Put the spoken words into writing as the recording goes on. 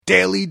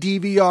Daily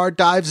DVR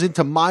Dives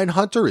into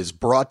Mindhunter is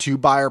brought to you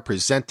by our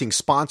presenting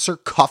sponsor,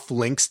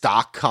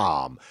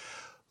 Cufflinks.com.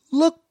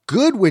 Look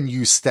good when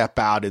you step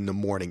out in the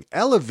morning.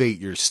 Elevate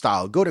your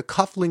style. Go to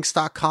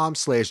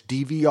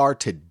Cufflinks.com/DVR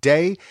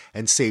today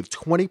and save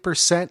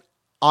 20%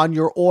 on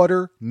your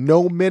order.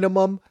 No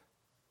minimum.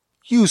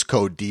 Use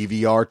code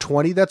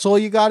DVR20. That's all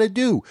you got to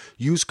do.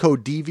 Use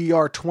code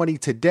DVR20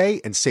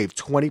 today and save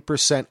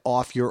 20%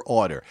 off your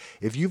order.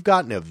 If you've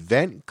got an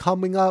event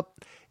coming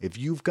up, if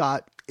you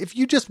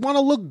just want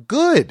to look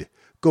good,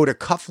 go to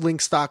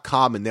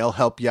cufflinks.com and they'll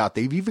help you out.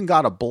 They've even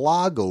got a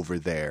blog over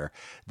there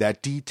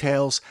that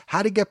details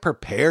how to get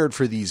prepared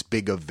for these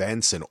big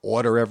events and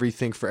order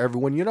everything for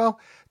everyone. You know,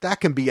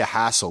 that can be a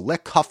hassle.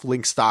 Let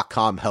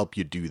cufflinks.com help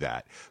you do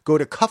that. Go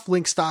to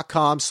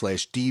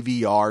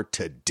cufflinks.com/DVR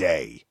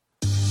today.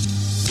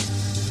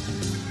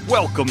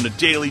 Welcome to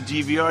Daily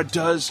DVR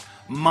Does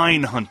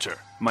Mindhunter.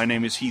 My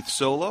name is Heath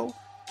Solo,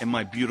 and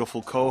my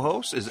beautiful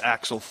co-host is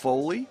Axel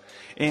Foley,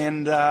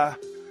 and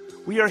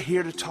we are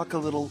here to talk a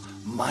little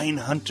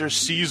Mindhunter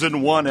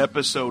Season 1,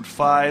 Episode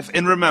 5.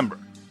 And remember,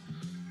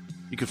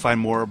 you can find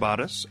more about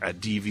us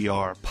at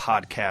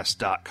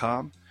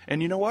dvrpodcast.com.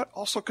 And you know what?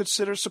 Also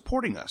consider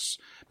supporting us,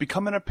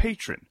 becoming a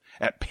patron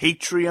at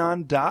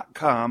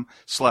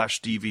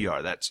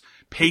patreon.com/DVR. That's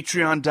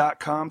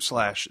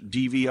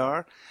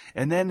patreon.com/DVR.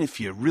 And then if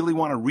you really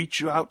want to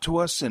reach out to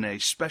us in a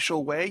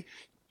special way, you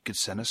can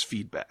send us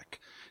feedback.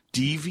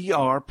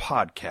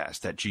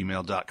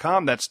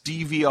 dvrpodcast@gmail.com. That's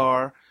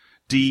DVR,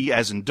 D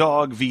as in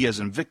dog, V as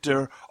in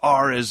Victor,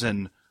 R as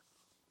in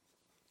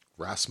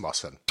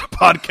Rasmussen.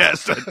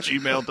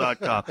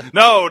 podcast@gmail.com.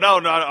 No,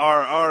 not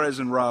R. R as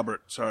in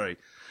Robert. Sorry.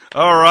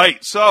 All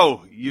right,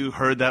 so you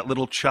heard that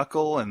little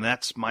chuckle, and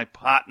that's my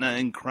partner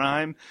in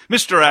crime,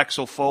 Mr.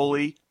 Axel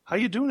Foley. How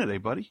you doing today,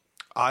 buddy?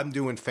 I'm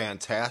doing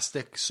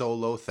fantastic,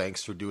 Solo.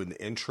 Thanks for doing the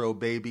intro,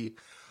 baby.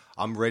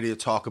 I'm ready to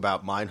talk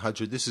about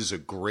Mindhunter. This is a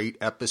great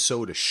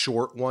episode, a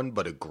short one,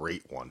 but a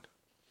great one.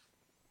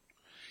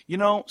 You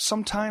know,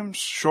 sometimes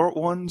short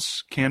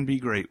ones can be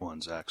great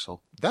ones,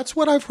 Axel. That's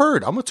what I've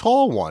heard. I'm a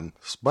tall one,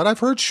 but I've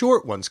heard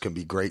short ones can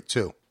be great,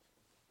 too.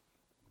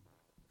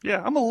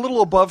 Yeah, I'm a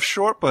little above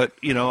short, but,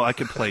 you know, I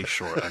can play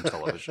short on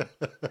television.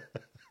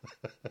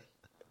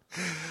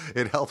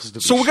 It helps to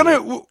be so we're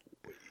short.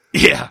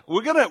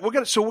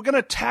 we're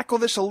gonna tackle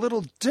this a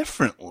little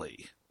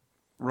differently,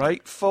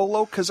 right,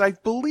 Folo? Because I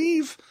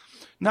believe,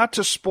 not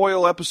to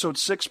spoil episode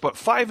 6, but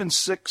 5 and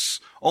 6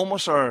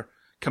 almost are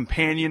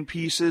companion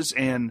pieces,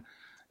 and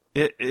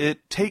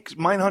it takes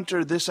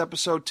Mindhunter. This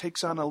episode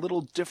takes on a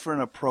little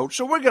different approach,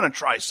 so we're gonna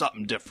try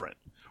something different.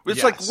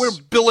 It's like we're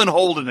Bill and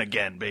Holden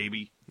again,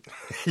 baby.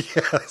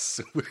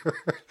 Yes,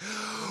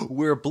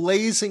 we're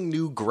blazing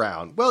new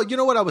ground. Well, you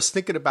know what? I was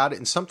thinking about it,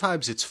 and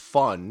sometimes it's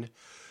fun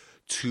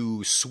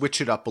to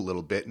switch it up a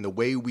little bit. And the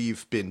way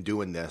we've been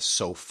doing this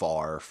so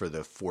far for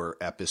the 4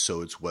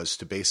 episodes was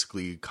to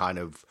basically kind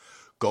of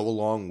go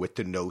along with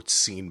the notes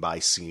scene by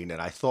scene.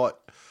 And I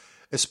thought,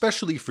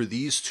 especially for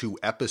these 2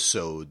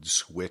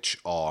 episodes, which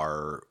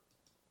are,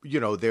 you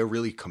know, they're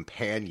really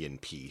companion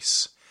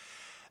piece,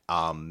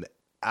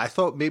 I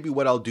thought maybe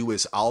what I'll do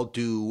is I'll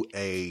do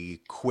a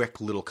quick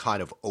little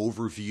kind of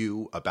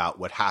overview about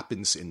what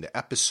happens in the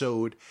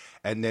episode,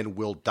 and then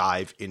we'll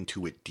dive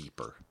into it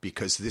deeper,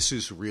 because this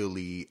is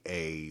really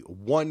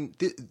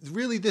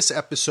this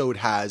episode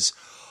has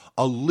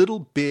a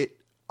little bit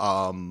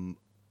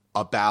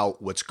about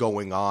what's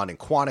going on in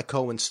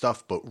Quantico and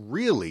stuff, but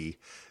really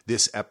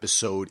this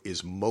episode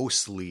is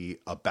mostly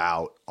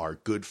about our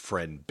good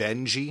friend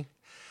Benji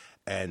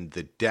and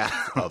the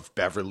death of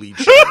Beverly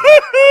Jane.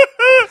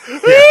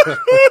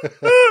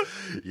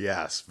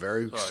 Yes,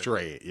 very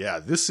straight. Yeah,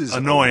 this is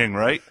annoying,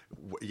 right?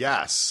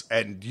 Yes,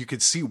 and you can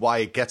see why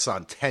it gets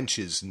on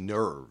Tench's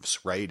nerves,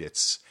 right?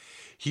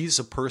 He's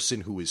a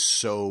person who is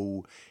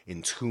so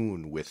in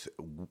tune with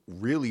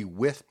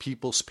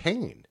people's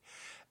pain,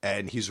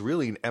 and he's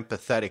really an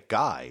empathetic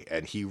guy,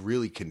 and he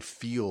really can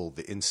feel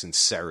the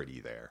insincerity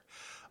there.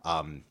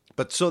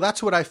 But so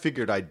that's what I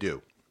figured I'd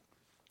do.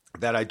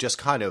 That I just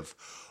kind of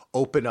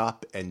open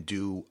up and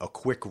do a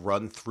quick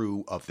run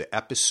through of the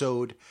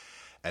episode,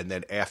 and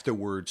then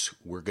afterwards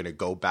we're going to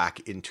go back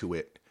into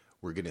it.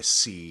 We're going to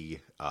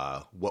see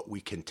what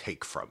we can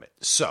take from it.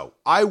 So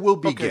I will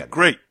begin. Okay,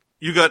 great.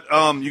 You got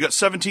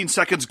 17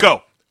 seconds.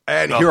 Go.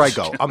 And here I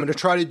go. I'm going to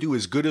try to do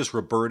as good as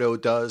Roberto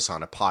does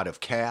on A Pot of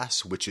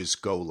Cass, which is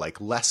go like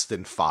less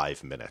than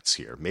 5 minutes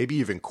here, maybe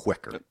even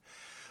quicker,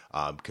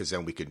 because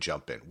then we can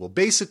jump in. Well,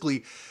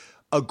 basically,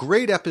 a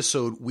great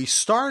episode. We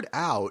start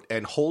out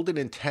and Holden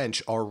and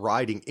Tench are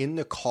riding in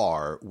the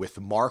car with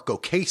Mark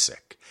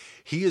Ocasek.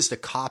 He is the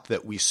cop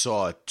that we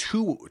saw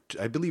 2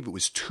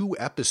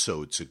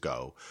 episodes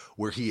ago,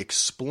 where he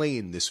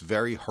explained this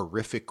very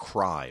horrific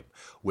crime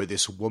where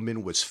this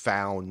woman was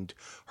found,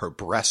 her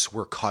breasts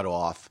were cut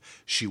off,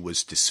 she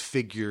was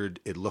disfigured.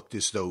 It looked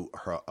as though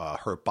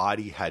her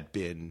body had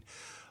been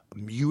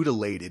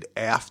mutilated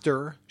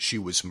after she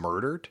was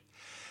murdered.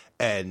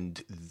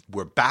 And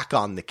we're back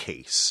on the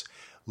case.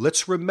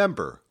 Let's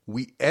remember,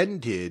 we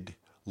ended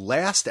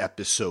last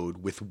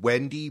episode with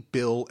Wendy,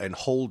 Bill, and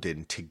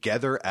Holden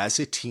together as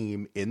a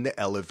team in the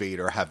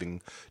elevator,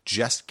 having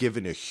just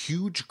given a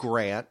huge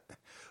grant,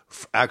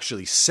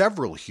 actually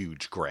several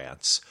huge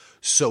grants,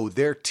 so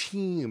their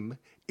team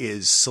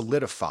is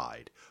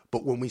solidified.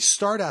 But when we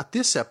start out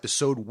this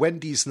episode,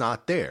 Wendy's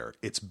not there.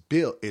 It's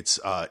Bill.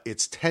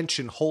 It's Tench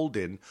and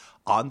Holden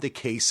on the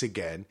case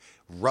again.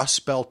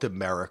 Rust Belt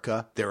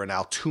America. They're in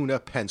Altoona,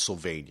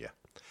 Pennsylvania.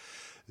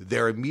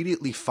 They're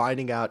immediately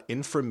finding out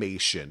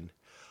information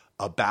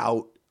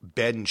about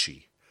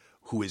Benji,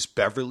 who is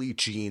Beverly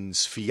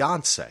Jean's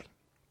fiance.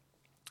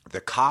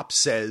 The cop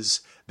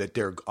says that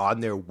they're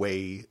on their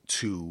way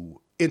to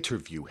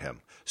interview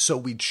him. So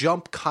we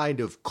jump kind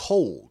of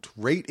cold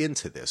right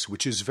into this,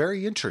 which is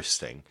very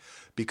interesting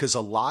because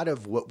a lot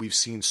of what we've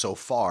seen so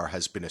far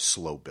has been a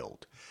slow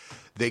build.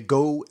 They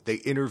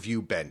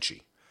interview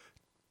Benji.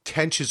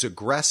 Tench is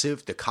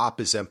aggressive. The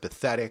cop is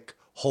empathetic.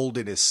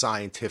 Holden is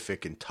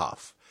scientific and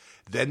tough.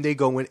 Then they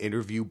go and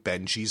interview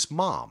Benji's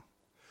mom.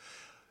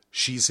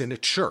 She's in a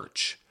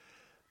church.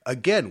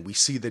 Again, we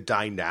see the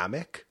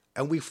dynamic,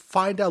 and we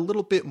find out a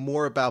little bit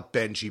more about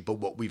Benji, but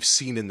what we've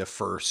seen in the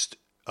first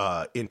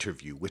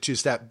interview, which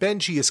is that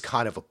Benji is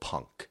kind of a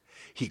punk.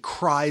 He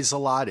cries a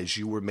lot, as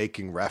you were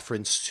making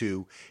reference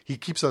to. He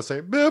keeps on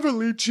saying,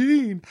 Beverly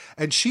Jean.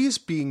 And she's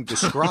being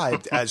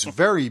described as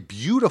very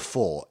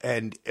beautiful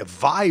and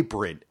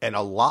vibrant and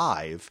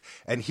alive.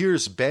 And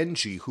here's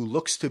Benji, who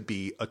looks to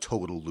be a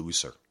total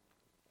loser.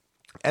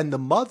 And the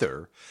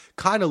mother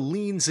kind of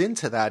leans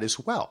into that as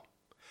well.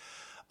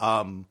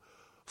 From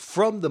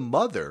the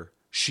mother,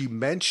 she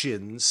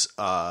mentions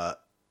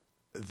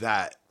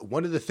that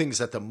one of the things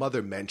that the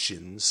mother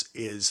mentions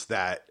is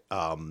that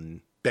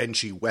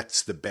Benji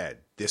wets the bed.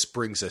 This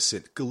brings us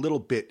a little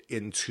bit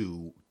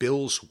into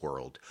Bill's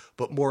world.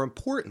 But more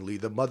importantly,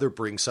 the mother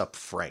brings up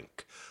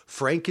Frank.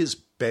 Frank is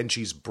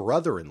Benji's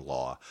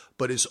brother-in-law,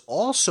 but is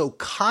also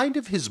kind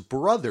of his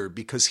brother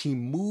because he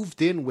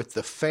moved in with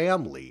the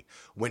family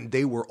when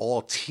they were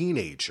all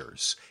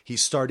teenagers. He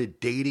started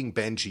dating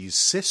Benji's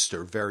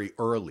sister very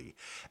early.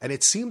 And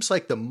it seems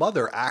like the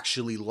mother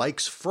actually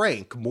likes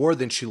Frank more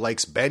than she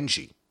likes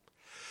Benji.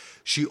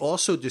 She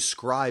also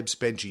describes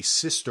Benji's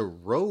sister,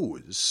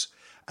 Rose,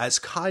 as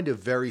kind of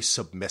very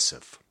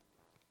submissive.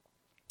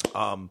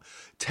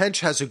 Tench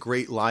has a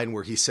great line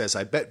where he says,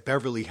 I bet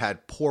Beverly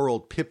had poor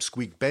old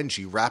Pipsqueak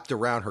Benji wrapped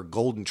around her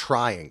golden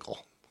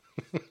triangle.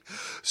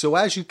 So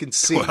as you can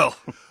see,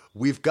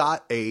 we've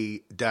got a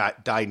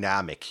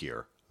dynamic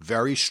here.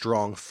 Very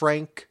strong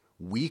Frank,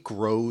 weak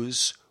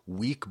Rose,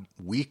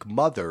 weak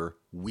mother,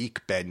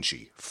 weak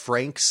Benji.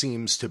 Frank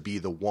seems to be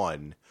the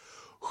one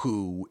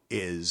who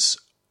is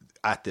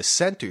at the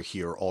center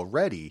here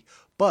already,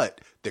 but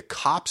the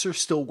cops are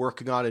still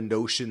working on a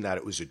notion that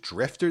it was a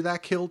drifter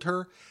that killed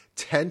her.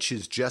 Tench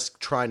is just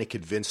trying to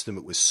convince them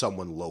it was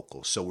someone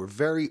local. So we're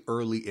very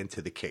early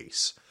into the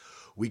case.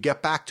 We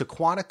get back to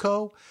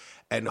Quantico,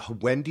 and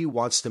Wendy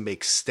wants to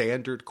make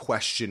standard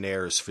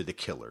questionnaires for the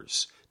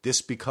killers.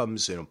 This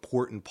becomes an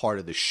important part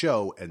of the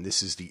show, and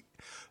this is the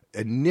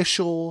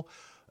initial,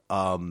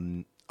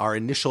 our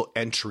initial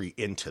entry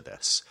into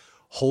this.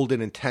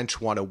 Holden and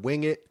Tench want to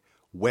wing it.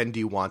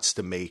 Wendy wants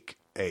to make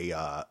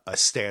a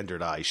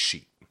standardized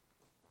sheet.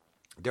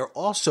 There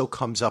also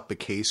comes up a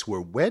case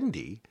where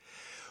Wendy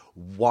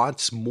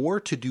wants more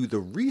to do the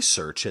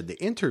research and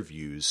the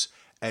interviews,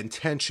 and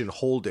Tench and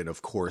Holden,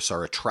 of course,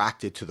 are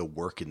attracted to the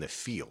work in the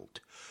field.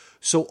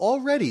 So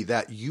already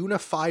that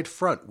unified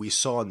front we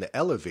saw in the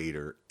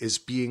elevator is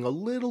being a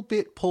little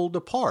bit pulled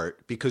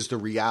apart because the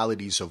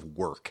realities of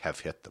work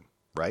have hit them,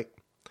 right?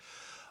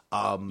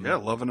 Yeah,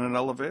 loving an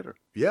elevator.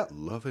 Yeah,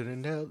 living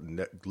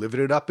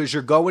it up as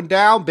you're going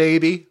down,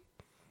 baby.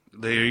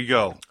 There you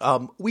go.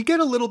 We get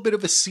a little bit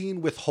of a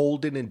scene with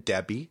Holden and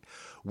Debbie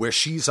where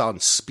she's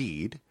on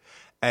speed,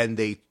 and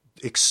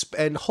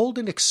and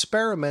Holden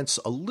experiments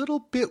a little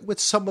bit with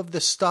some of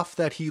the stuff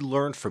that he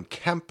learned from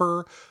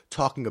Kemper,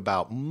 talking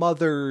about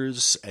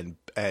mothers and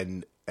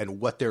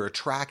what they're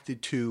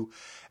attracted to,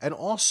 and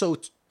also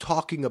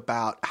talking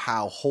about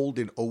how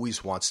Holden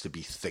always wants to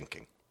be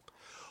thinking.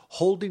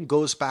 Holden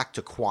goes back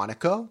to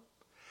Quantico,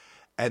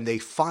 and they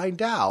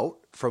find out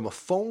from a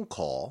phone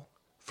call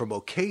from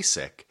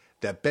Ocasek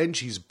that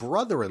Benji's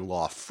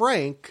brother-in-law,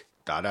 Frank,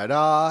 had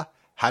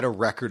a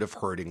record of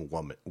hurting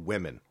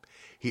women.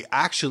 He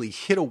actually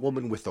hit a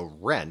woman with a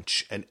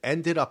wrench and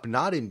ended up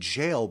not in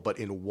jail, but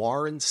in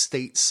Warren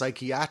State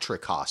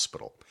Psychiatric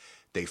Hospital.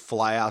 They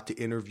fly out to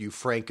interview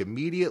Frank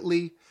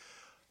immediately.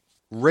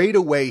 Right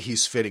away,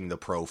 he's fitting the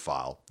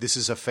profile. This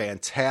is a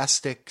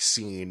fantastic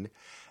scene,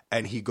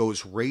 and he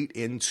goes right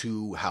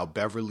into how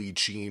Beverly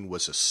Jean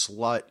was a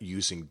slut,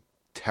 using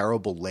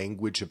terrible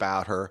language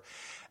about her,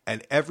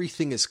 and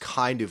everything is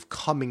kind of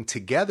coming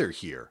together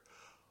here.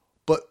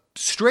 But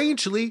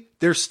strangely,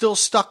 they're still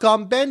stuck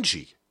on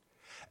Benji.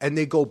 And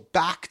they go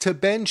back to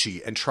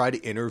Benji and try to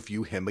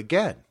interview him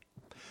again.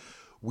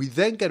 We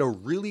then get a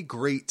really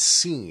great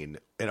scene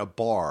in a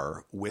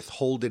bar with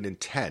Holden and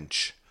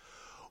Tench,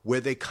 where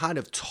they kind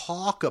of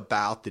talk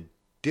about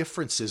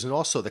differences, and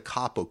also the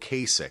cop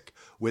Ocasek,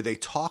 where they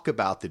talk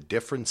about the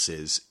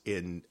differences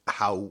in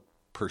how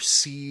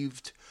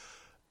perceived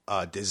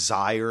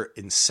desire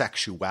and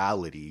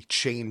sexuality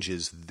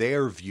changes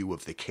their view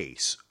of the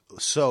case.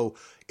 So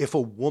if a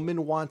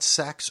woman wants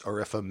sex or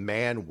if a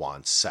man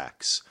wants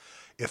sex,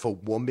 if a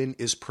woman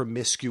is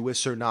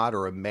promiscuous or not,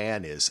 or a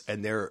man is,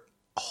 and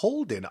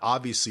Holden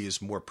obviously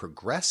is more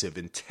progressive,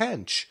 and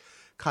Tench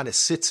kind of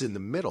sits in the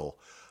middle,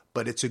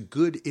 but it's a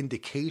good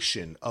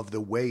indication of the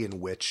way in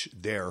which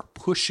they're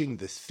pushing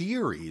the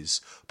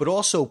theories, but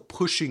also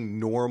pushing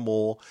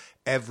normal,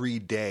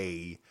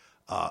 everyday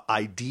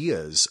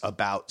ideas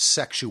about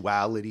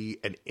sexuality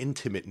and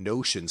intimate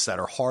notions that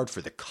are hard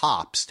for the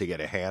cops to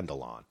get a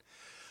handle on.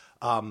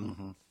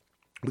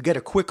 We get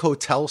a quick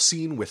hotel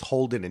scene with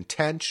Holden and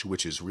Tench,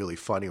 which is really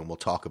funny, and we'll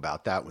talk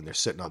about that when they're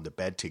sitting on the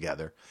bed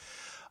together.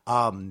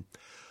 But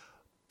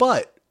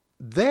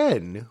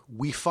then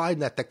we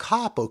find that the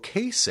cop,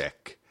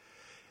 Ocasek,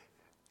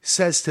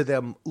 says to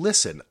them,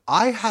 listen,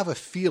 I have a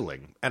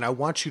feeling, and I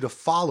want you to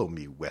follow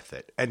me with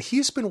it. And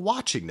he's been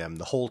watching them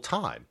the whole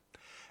time.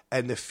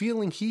 And the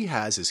feeling he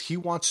has is he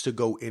wants to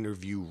go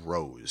interview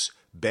Rose,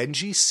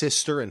 Benji's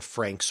sister and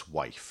Frank's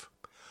wife.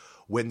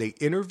 When they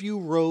interview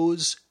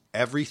Rose,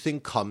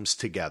 everything comes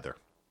together.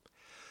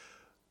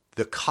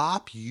 The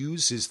cop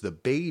uses the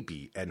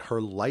baby and her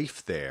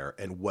life there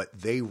and what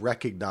they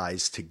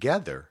recognize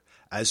together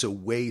as a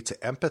way to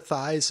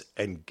empathize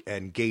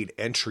and gain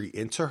entry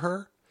into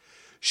her.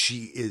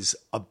 She is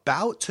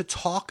about to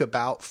talk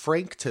about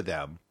Frank to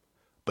them,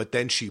 but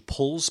then she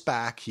pulls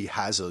back. He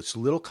has a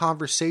little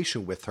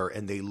conversation with her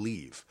and they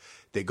leave.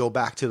 They go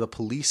back to the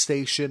police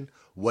station.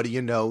 What do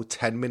you know?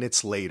 10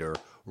 minutes later,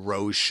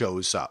 Rose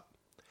shows up.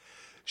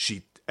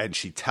 She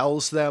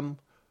tells them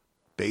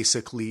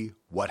basically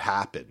what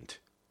happened.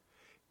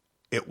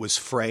 It was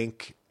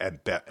Frank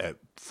and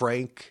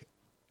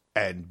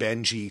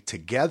Benji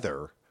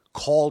together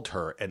called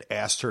her and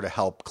asked her to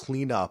help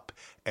clean up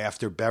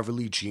after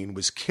Beverly Jean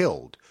was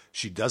killed.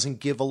 She doesn't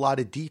give a lot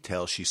of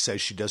details. She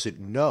says she doesn't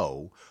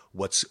know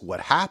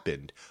what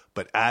happened.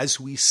 But as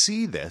we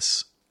see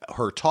this,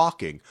 her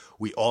talking,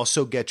 we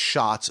also get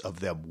shots of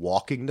them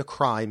walking the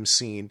crime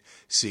scene,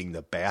 seeing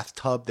the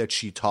bathtub that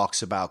she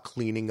talks about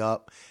cleaning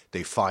up.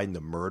 They find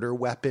the murder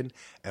weapon,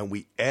 and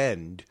we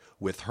end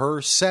with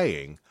her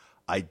saying,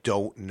 I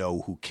don't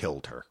know who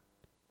killed her.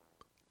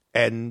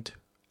 End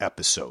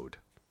episode.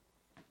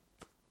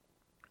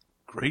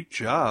 Great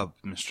job,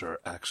 Mr.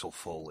 Axel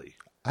Foley.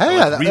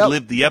 Hey,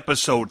 relived the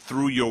episode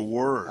through your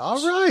words.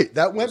 All right.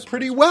 That went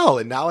pretty well.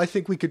 And now I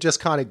think we could just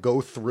kind of go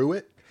through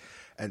it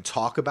and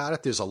talk about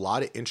it. There's a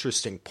lot of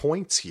interesting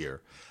points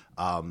here.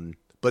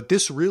 But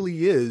this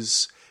really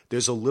is,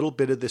 there's a little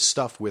bit of this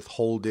stuff with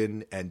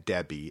Holden and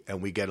Debbie,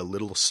 and we get a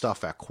little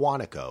stuff at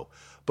Quantico.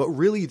 But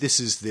really, this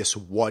is this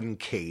one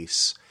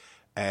case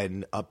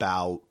and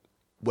about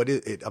what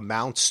it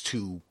amounts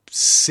to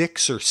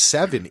 6 or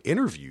 7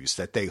 interviews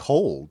that they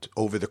hold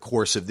over the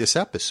course of this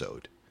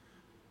episode.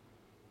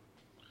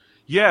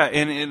 Yeah,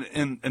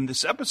 and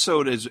this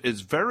episode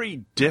is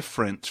very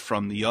different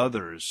from the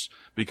others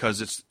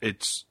because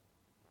it's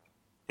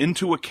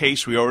into a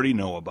case we already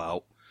know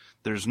about.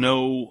 There's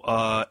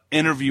no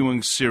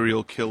interviewing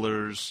serial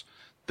killers.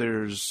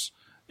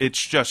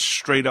 It's just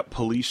straight up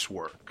police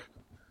work,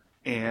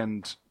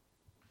 and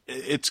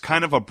it's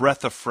kind of a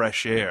breath of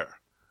fresh air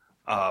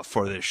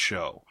for this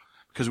show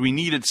because we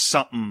needed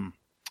something.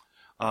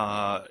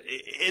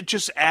 It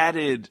just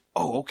added.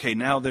 Oh, okay,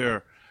 now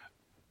they're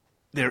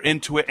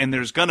into it, and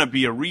there's going to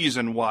be a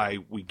reason why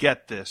we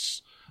get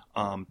this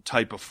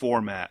type of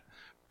format.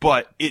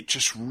 But it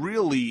just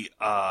really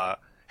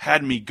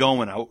had me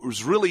going. I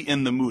was really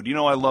in the mood. You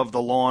know, I love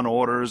the Law and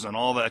Orders and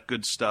all that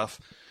good stuff.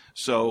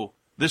 So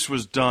this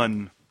was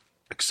done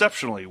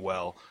exceptionally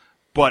well.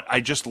 But I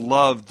just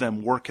loved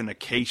them working a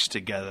case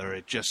together.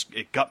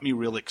 It got me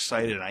real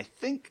excited. And I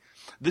think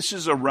this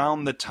is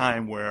around the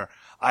time where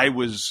I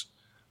was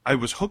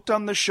hooked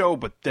on the show,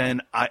 but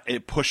then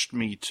it pushed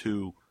me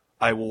to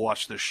I will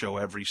watch this show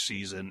every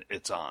season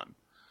it's on.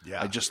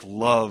 Yeah. I just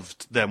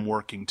loved them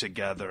working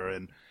together,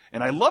 and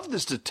I love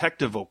this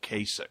Detective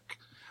Ocasek.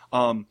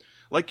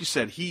 Like you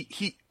said,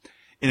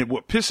 and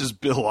what pisses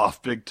Bill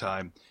off big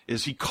time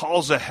is he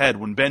calls ahead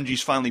when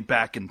Benji's finally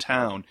back in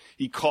town.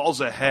 He calls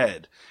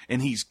ahead,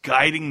 and he's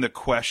guiding the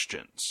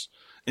questions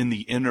in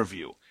the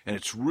interview, and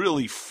it's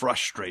really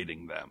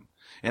frustrating them.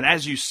 And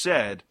as you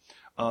said,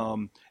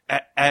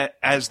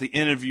 as the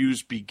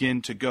interviews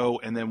begin to go,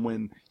 and then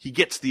when he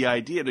gets the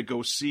idea to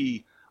go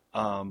see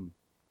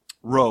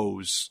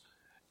Rose,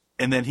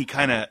 and then he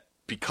kind of,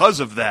 because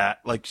of that,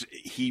 like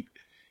he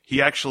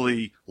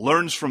actually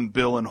learns from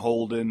Bill and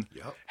Holden,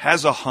 yep,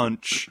 has a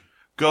hunch,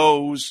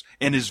 goes,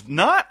 and is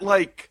not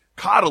like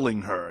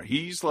coddling her.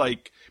 He's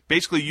like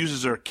basically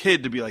uses her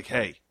kid to be like,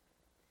 hey,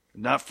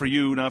 not for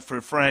you, not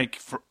for Frank,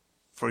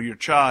 for your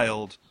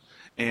child.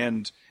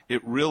 And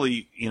it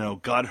really,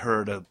 got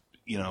her to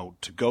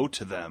go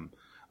to them.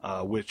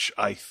 which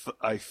I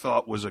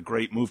thought was a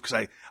great move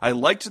because I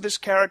liked this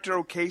character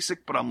Ocasek,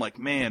 but I'm like,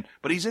 man,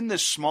 but he's in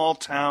this small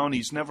town.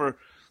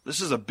 This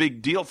is a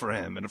big deal for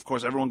him, and of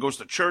course everyone goes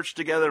to church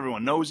together.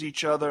 Everyone knows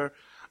each other.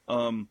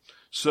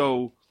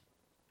 So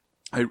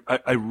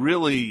I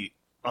really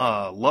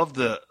love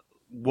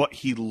what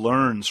he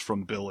learns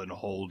from Bill and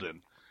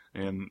Holden,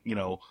 and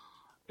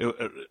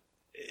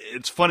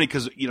it's funny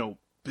because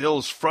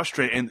Bill's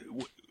frustrated,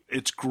 and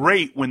it's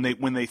great when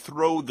they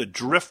throw the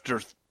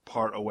drifter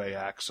part away,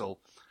 Axel.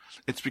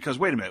 It's because,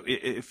 wait a minute,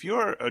 if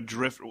you're a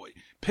drifter,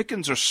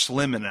 pickings are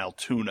slim in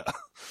Altoona.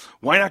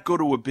 Why not go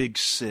to a big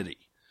city?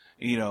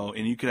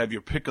 And you could have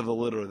your pick of the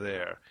litter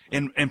there.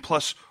 And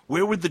plus,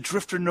 where would the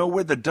drifter know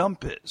where the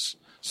dump is?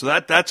 So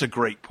that's a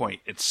great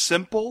point. It's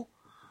simple,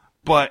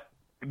 but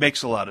it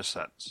makes a lot of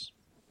sense.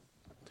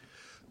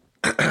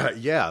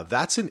 Yeah,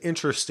 that's an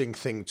interesting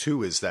thing,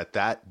 too, is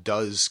that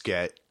does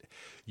get...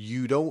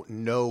 You don't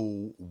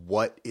know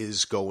what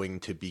is going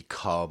to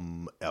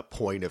become a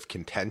point of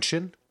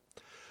contention.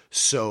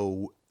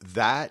 So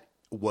that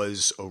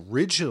was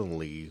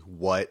originally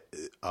what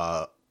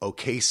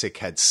Ocasek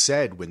had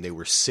said when they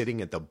were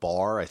sitting at the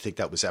bar. I think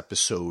that was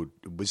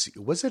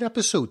was it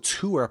episode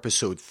 2 or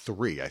episode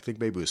 3? I think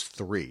maybe it was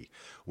 3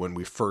 when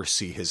we first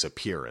see his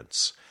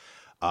appearance.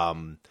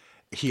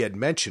 He had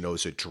mentioned it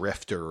was a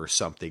drifter or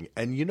something.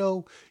 And,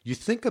 you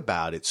think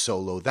about it,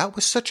 Solo, that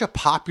was such a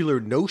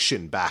popular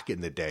notion back in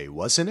the day,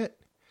 wasn't it?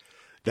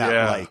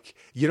 That,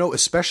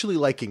 especially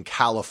like in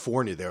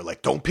California, they're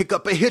like, don't pick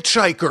up a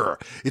hitchhiker.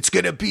 It's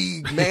going to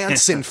be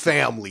Manson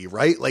family,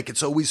 right? Like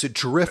it's always a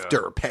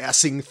drifter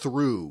passing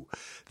through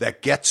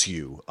that gets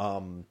you.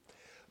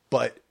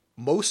 But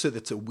most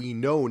of we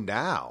know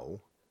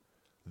now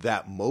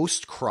that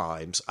most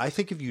crimes, I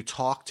think if you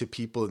talk to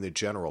people in the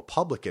general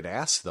public and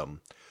ask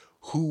them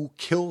who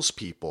kills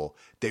people,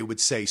 they would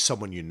say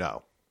someone you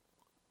know.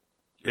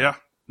 Yeah.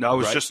 No, I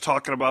was just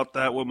talking about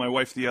that with my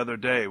wife the other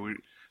day. We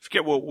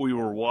forget what we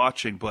were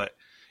watching, but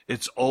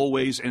it's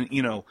always, and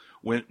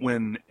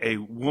when a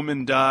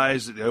woman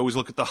dies, they always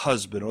look at the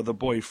husband or the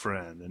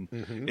boyfriend,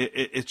 and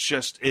it's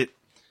just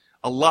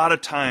a lot of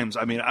times.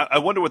 I mean, I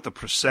wonder what the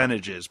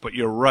percentage is, but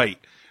you're right.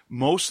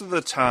 Most of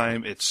the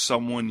time, it's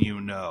someone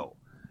you know,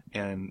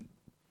 and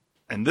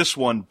this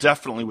one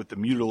definitely with the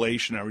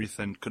mutilation,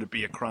 everything. Could it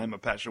be a crime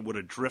of passion? Would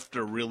a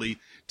drifter really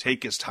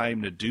take his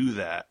time to do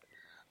that?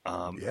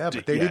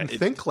 But they didn't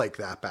think like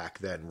that back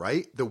then,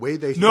 right? The way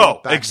they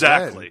thought back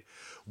then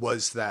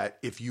was that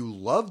if you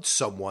loved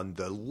someone,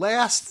 the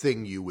last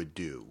thing you would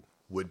do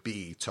would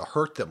be to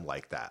hurt them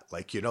like that.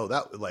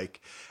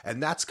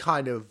 And that's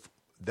kind of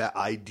the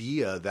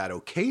idea that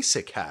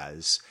Ocasek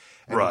has,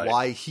 and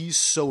why he's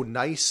so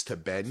nice to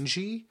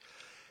Benji,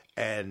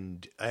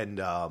 and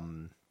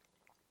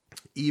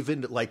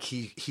even like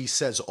he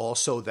says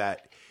also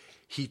that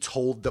he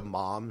told the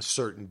mom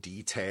certain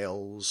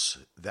details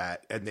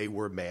and they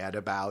were mad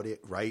about it,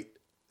 right?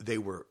 They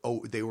were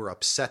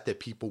upset that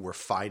people were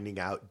finding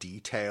out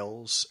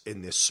details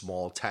in this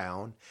small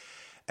town.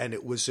 And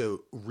it was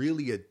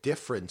really a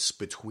difference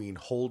between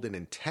Holden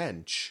and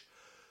Tench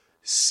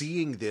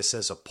seeing this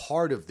as a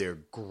part of their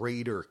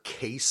greater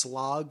case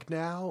log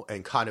now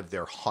and kind of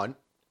their hunt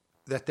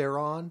that they're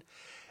on.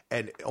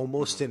 And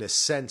almost in a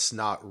sense,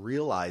 not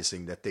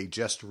realizing that they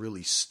just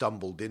really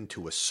stumbled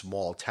into a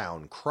small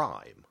town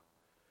crime,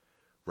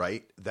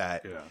 right?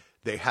 That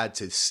they had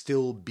to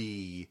still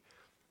be...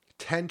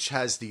 Tench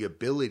has the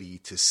ability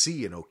to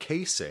see an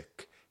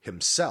Ocasek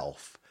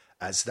himself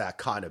as that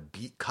kind of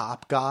beat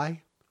cop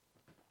guy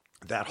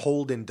that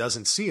Holden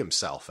doesn't see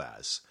himself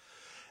as.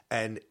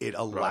 And it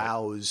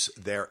allows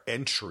their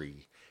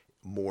entry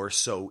more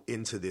so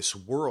into this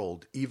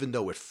world, even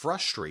though it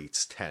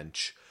frustrates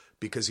Tench,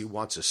 because he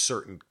wants a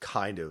certain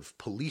kind of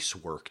police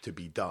work to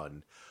be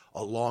done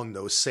along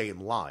those same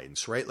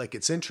lines, right? Like,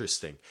 it's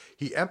interesting.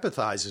 He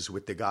empathizes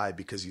with the guy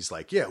because he's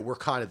like, yeah, we're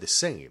kind of the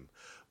same.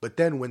 But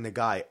then when the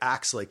guy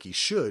acts like he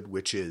should,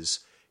 which is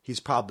he's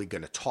probably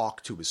going to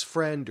talk to his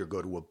friend or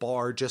go to a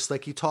bar just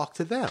like he talked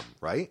to them,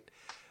 right?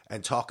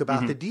 And talk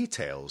about the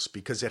details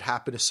because it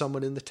happened to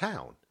someone in the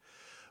town.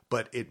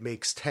 But it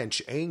makes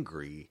Tench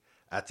angry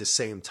at the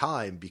same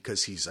time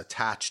because he's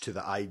attached to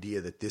the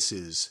idea that this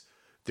is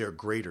their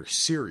greater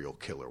serial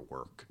killer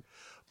work.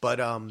 But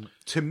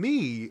to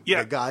me,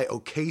 the guy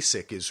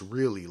Ocasek is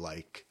really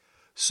like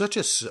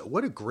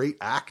what a great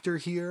actor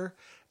here.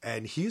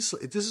 And this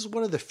is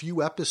one of the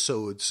few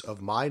episodes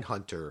of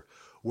Mindhunter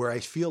where I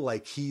feel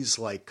like he's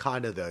like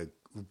kind of the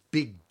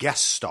big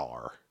guest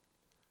star.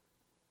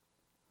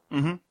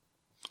 Mm-hmm.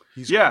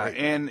 He's great.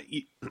 And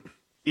he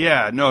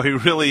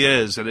really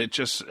is. And it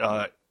just,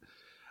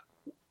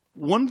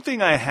 one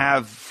thing I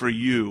have for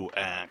you,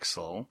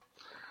 Axel,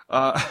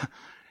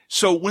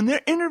 so when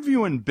they're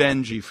interviewing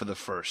Benji for the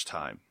first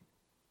time,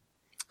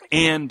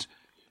 and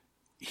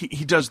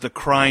he does the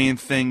crying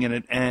thing and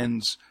it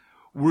ends,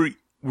 were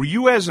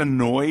you as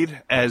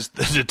annoyed as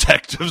the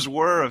detectives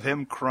were of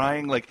him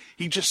crying? Like,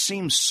 he just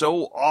seems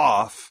so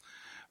off,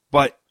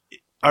 but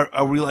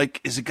are we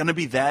like, is it going to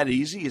be that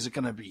easy? Is it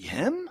going to be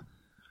him?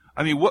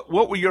 I mean, what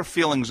were your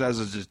feelings as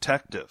a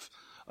detective?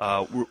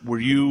 Were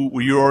you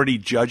already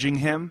judging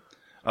him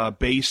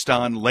based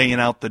on laying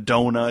out the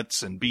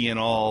donuts and being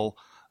all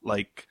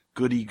like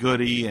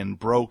goody and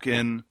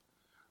broken?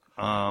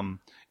 What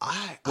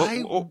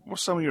were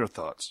some of your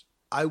thoughts?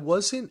 I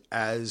wasn't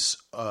as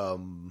I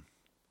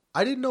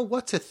didn't know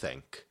what to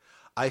think.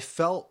 I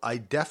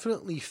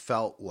definitely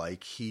felt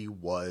like he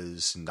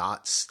was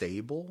not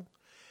stable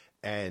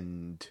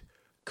and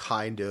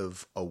kind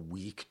of a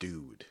weak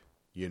dude,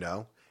 you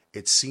know?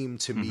 It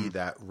seemed to me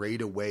that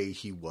right away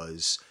he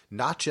was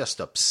not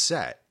just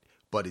upset,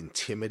 but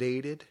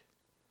intimidated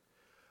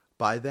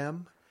by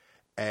them.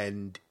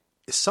 And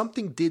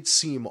something did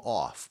seem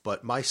off,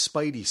 but my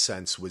spidey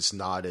sense was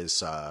not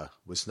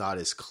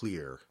as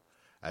clear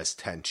as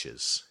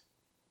Tench's.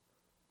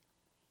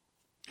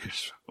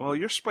 Well,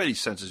 your spidey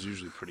sense is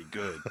usually pretty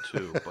good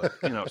too,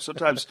 but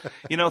sometimes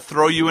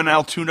throw you in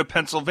Altoona,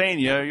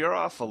 Pennsylvania, you're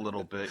off a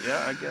little bit.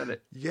 Yeah, I get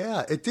it.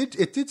 Yeah, it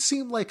did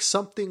seem like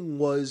something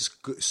was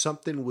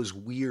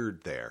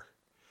weird there,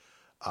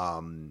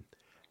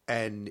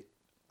 and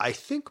I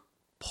think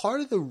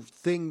part of the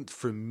thing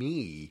for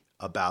me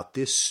about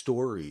this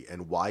story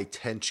and why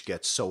Tench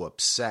gets so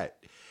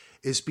upset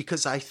is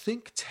because I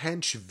think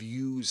Tench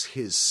views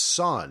his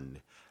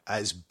son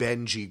as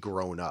Benji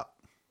grown up.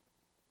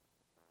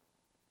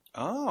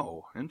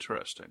 Oh,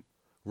 interesting.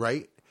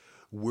 Right?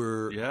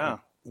 We've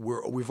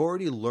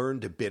already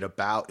learned a bit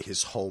about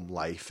his home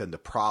life and the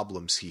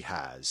problems he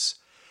has.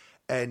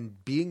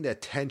 And being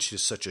that Tench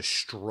is such a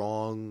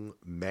strong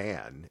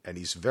man and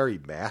he's very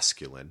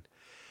masculine,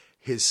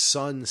 his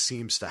son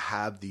seems to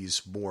have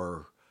these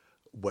more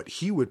what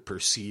he would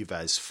perceive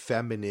as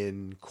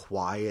feminine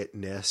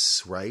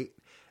quietness, right?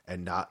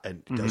 And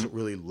doesn't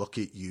really look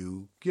at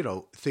you,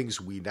 things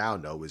we now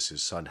know is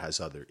his son has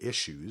other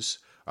issues.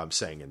 I'm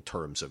saying in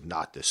terms of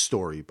not this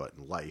story, but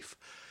in life.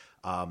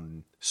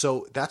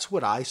 So that's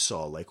what I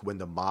saw. Like when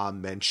the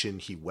mom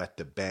mentioned he wet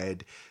the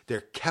bed,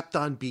 there kept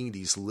on being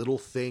these little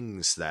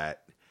things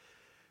that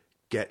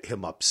get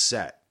him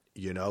upset,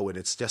 and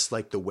it's just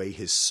like the way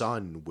his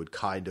son would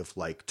kind of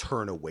like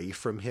turn away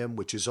from him,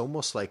 which is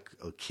almost like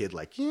a kid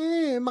like,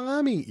 yeah,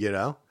 mommy,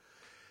 Yeah.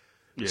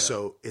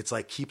 So it's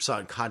like keeps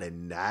on kind of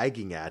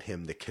nagging at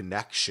him, the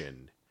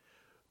connection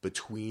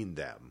between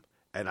them.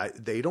 And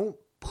they don't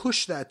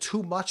push that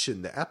too much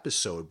in the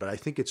episode, but I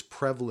think it's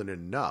prevalent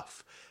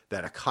enough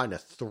that it kind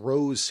of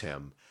throws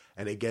him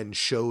and again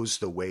shows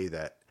the way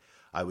that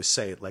I was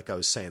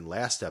saying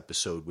last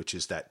episode, which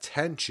is that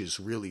Tench is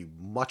really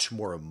much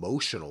more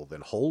emotional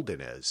than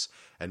Holden is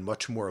and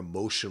much more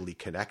emotionally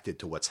connected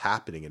to what's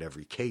happening in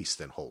every case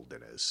than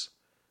Holden is.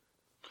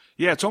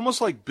 Yeah, it's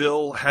almost like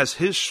Bill has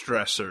his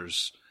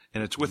stressors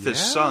and it's with his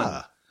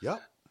son.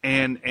 Yep.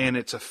 And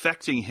it's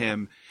affecting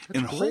him. That's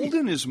and great.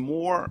 Holden is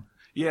more...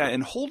 Yeah,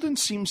 and Holden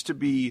seems to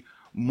be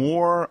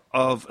more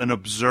of an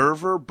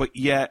observer, but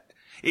yet,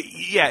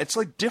 it's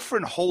like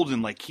different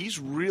Holden. Like he's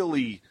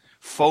really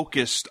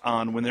focused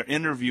on when they're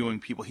interviewing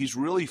people. He's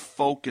really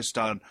focused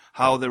on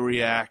how they're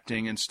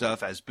reacting and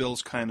stuff. As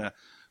Bill's kind of,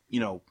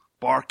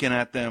 barking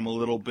at them a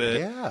little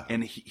bit. Yeah,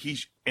 and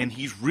he's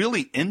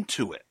really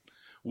into it,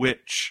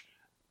 which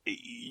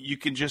you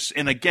can just.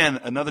 And again,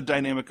 another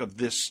dynamic of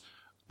this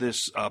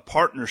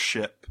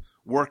partnership.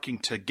 Working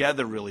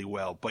together really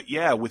well. But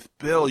yeah, with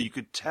Bill, you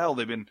could tell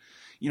they've been,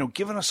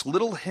 giving us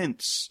little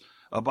hints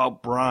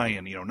about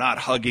Brian, not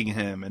hugging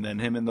him, and then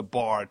him in the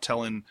bar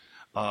telling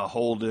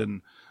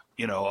Holden,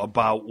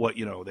 about what,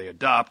 they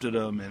adopted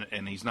him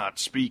and he's not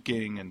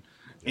speaking.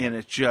 And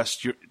it's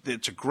just,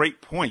 it's a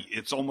great point.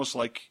 It's almost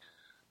like,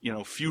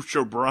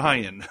 future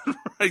Brian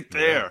right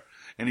there. Yeah.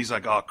 And he's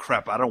like, oh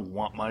crap, I don't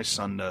want my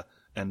son to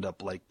end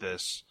up like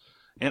this.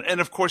 And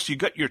of course you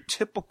got your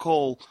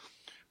typical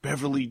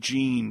Beverly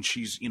Jean,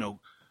 she's,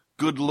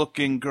 good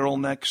looking girl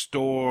next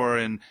door.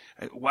 And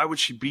why would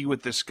she be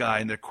with this guy?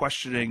 And they're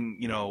questioning,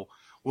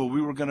 well, we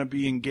were going to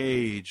be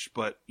engaged,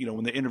 but,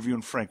 when they're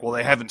interviewing Frank, well,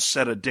 they haven't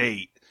set a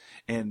date.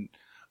 And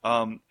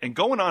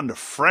going on to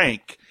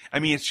Frank, I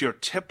mean, it's your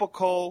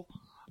typical,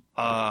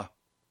 late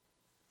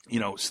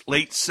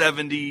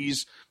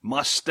 70s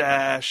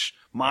mustache,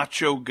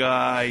 macho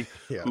guy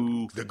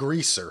who the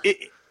greaser.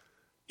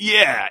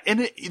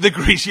 The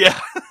grease. Yeah.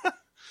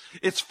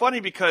 It's funny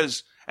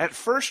because at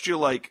first you're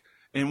like,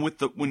 and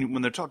with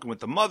when they're talking with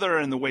the mother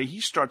and the way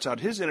he starts out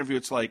his interview,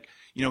 it's like,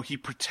 he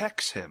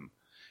protects him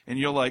and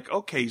you're like,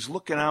 okay, he's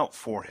looking out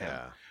for him.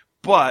 Yeah.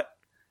 But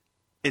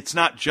it's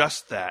not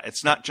just that.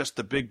 It's not just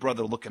the big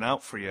brother looking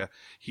out for you.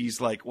 He's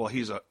like, well,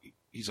 he's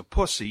a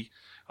pussy.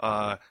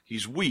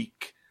 He's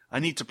weak. I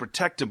need to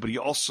protect him, but he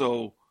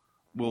also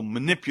will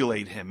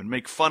manipulate him and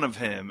make fun of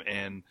him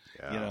and,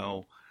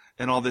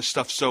 and all this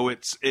stuff. So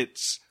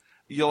it's,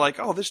 you're like,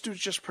 oh, this dude's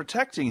just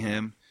protecting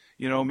him.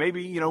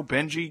 Maybe,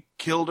 Benji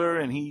killed her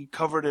and he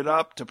covered it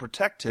up to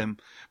protect him.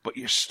 But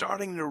you're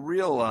starting to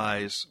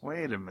realize,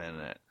 wait a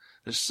minute,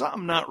 there's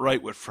something not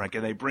right with Frank.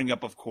 And they bring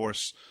up, of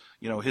course,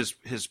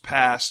 his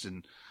past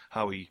and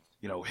how he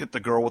hit the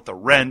girl with the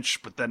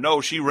wrench, but then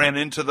no, she ran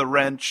into the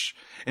wrench.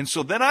 And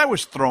so then I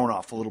was thrown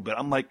off a little bit.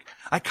 I'm like,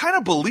 I kind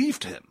of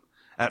believed him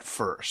at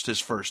first, his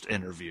first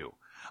interview.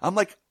 I'm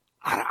like,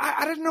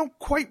 I didn't know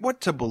quite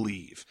what to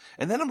believe.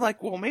 And then I'm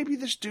like, well, maybe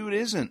this dude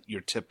isn't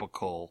your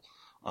typical,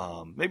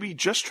 maybe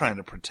just trying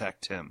to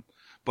protect him.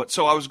 But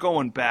so I was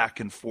going back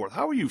and forth.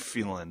 How are you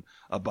feeling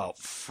about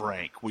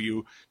Frank? Were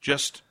you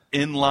just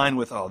in line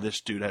with, oh,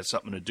 this dude had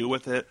something to do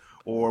with it?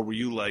 Or were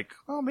you like,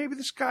 oh, maybe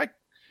this guy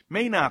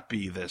may not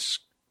be this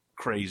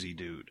crazy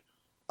dude?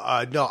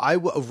 No,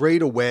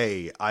 right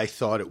away I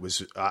thought it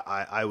was.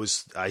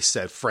 I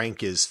said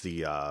Frank is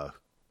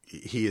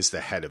he is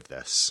the head of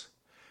this,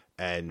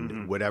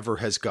 and whatever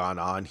has gone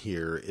on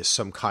here is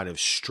some kind of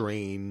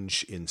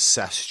strange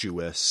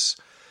incestuous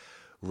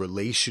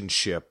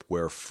relationship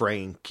where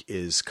Frank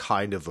is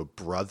kind of a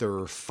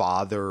brother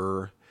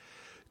father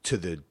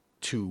to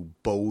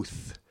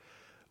both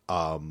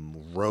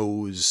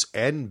Rose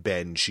and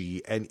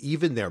Benji and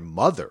even their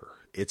mother.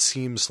 It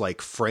seems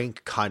like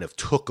Frank kind of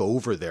took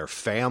over their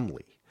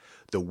family.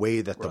 The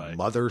way that the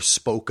mother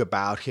spoke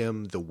about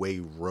him, the way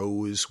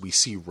we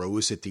see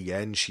Rose at the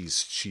end,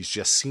 she's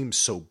just seems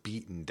so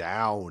beaten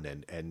down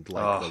and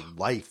like the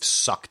life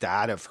sucked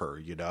out of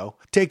her,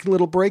 Take a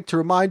little break to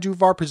remind you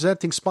of our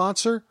presenting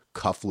sponsor,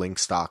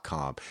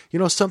 Cufflinks.com.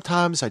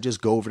 Sometimes I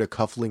just go over to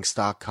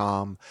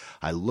Cufflinks.com,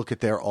 I look at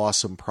their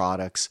awesome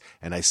products,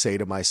 and I say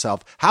to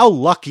myself, how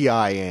lucky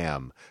I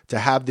am to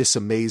have this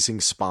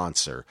amazing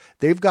sponsor.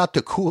 They've got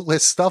the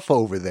coolest stuff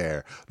over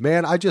there.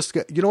 Man, you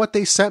know what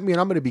they sent me,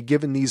 and I'm going to be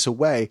giving these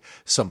away,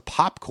 some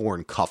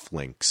popcorn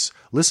cufflinks.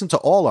 Listen to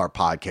all our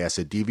podcasts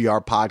at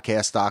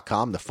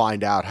dvrpodcast.com to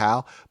find out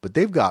how, but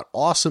they've got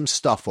awesome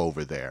stuff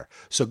over there.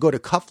 So go to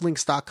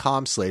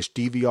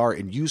cufflinks.com/DVR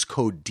and use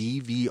code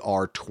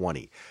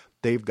DVR20.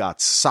 They've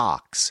got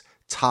socks,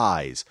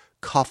 ties,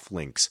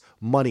 cufflinks,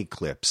 money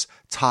clips,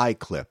 tie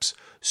clips,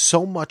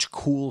 so much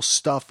cool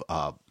stuff,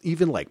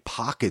 even like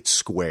pocket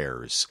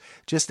squares,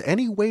 just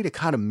any way to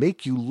kind of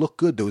make you look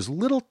good. Those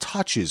little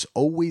touches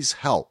always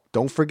help.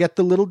 Don't forget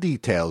the little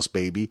details,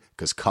 baby,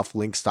 because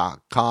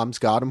cufflinks.com's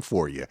got them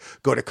for you.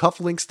 Go to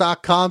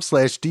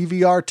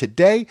cufflinks.com/DVR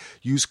today,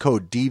 use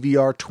code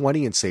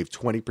DVR20 and save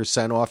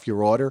 20% off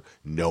your order,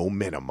 no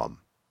minimum.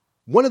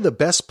 One of the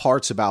best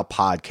parts about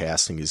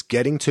podcasting is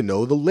getting to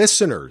know the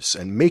listeners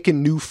and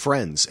making new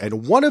friends.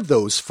 And one of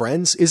those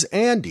friends is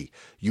Andy.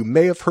 You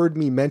may have heard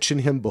me mention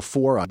him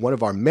before on one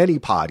of our many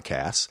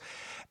podcasts.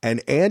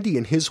 And Andy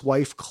and his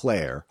wife,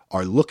 Claire,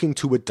 are looking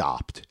to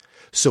adopt.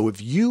 So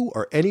if you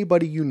or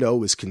anybody you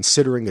know is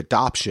considering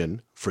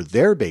adoption for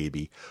their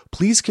baby,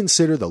 please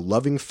consider the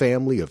loving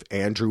family of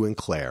Andrew and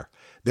Claire.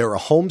 They're a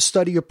home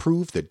study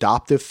approved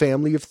adoptive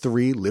family of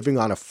 3 living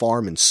on a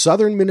farm in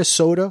southern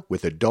Minnesota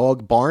with a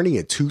dog Barney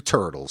and 2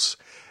 turtles.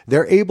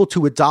 They're able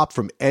to adopt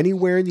from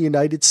anywhere in the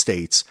United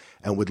States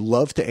and would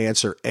love to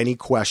answer any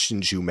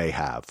questions you may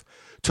have.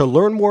 To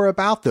learn more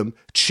about them,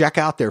 check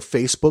out their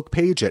Facebook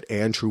page at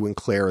Andrew and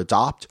Claire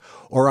Adopt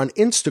or on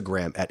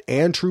Instagram at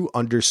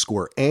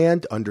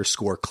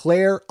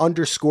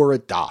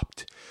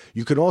Andrew_and_Claire_Adopt.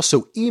 You can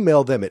also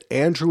email them at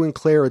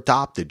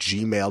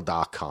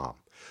andrewandclaireadopt@gmail.com.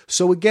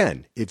 So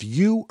again, if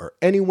you or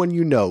anyone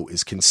you know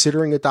is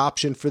considering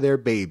adoption for their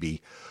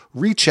baby,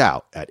 reach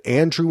out at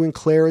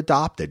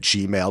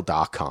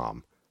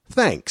andrewandclaireadopt@gmail.com.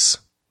 Thanks.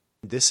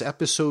 This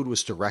episode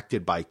was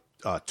directed by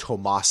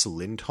Thomas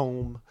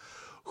Lindholm,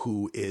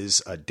 who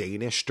is a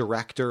Danish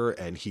director,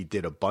 and he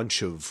did a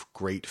bunch of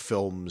great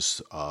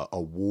films.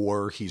 A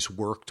War. He's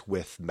worked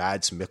with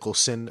Mads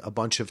Mikkelsen a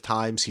bunch of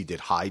times. He did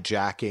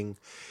Hijacking.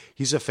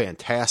 He's a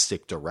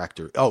fantastic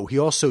director. Oh, he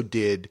also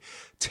did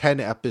 10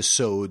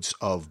 episodes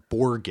of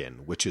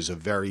Borgen, which is a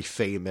very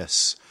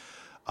famous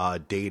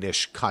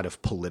Danish kind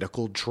of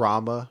political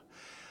drama.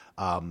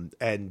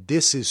 And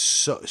this is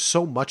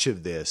so much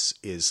of this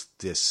is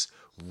this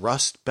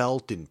Rust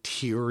Belt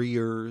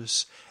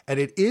interiors, and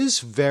it is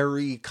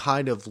very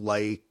kind of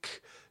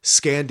like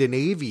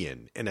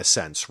Scandinavian in a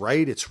sense,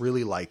 right? It's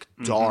really like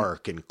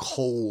dark and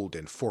cold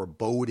and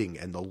foreboding,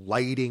 and the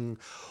lighting,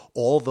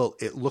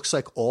 it looks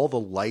like all the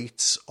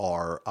lights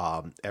are,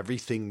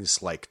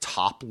 everything's like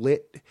top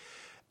lit.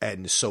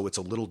 And so it's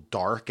a little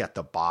dark at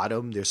the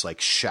bottom. There's like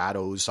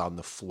shadows on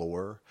the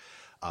floor.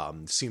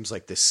 Seems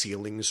like the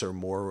ceilings are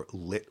more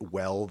lit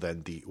well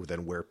than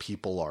where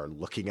people are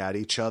looking at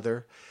each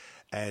other.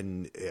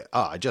 And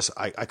I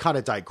kind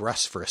of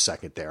digress for a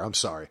second there. I'm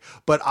sorry,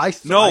 but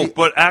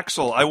but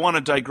Axel, I want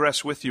to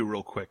digress with you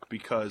real quick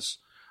because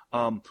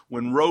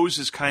when Rose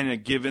is kind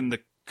of given the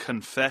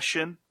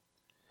confession,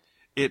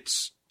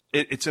 it's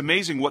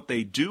amazing what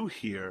they do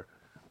here.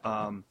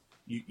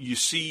 You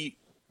see,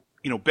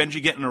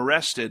 Benji getting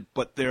arrested,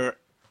 but they're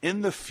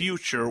in the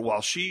future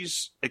while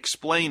she's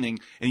explaining,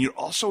 and you're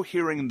also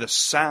hearing the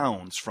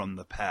sounds from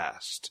the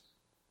past.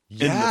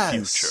 Yes,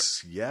 in the future.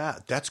 Yeah,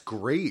 that's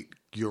great.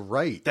 You're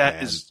right.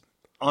 That is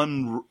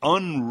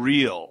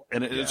unreal,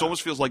 and it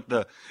almost feels like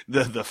the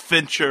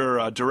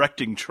Fincher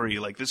directing tree.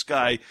 Like this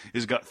guy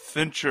has got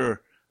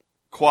Fincher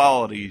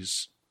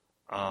qualities,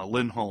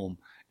 Lindholm,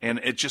 And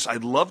I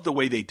loved the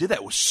way they did that.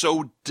 It was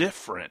so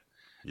different.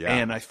 Yeah.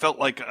 And I felt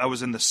like I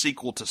was in the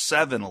sequel to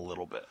Seven a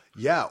little bit.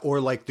 Yeah, or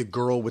like the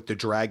girl with the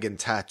dragon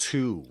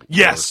tattoo.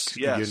 Yes, work,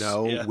 yes, you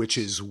know, yes. which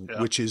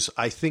is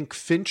I think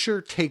Fincher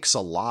takes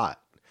a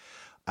lot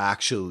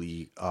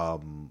actually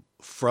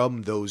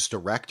from those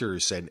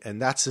directors,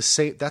 and that's the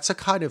same. That's a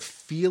kind of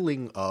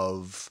feeling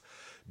of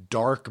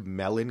dark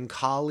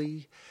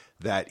melancholy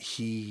that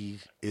he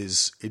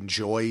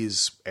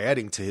enjoys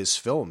adding to his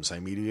films. I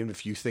mean, even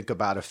if you think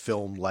about a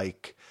film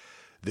like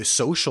The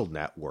Social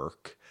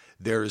Network,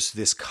 there's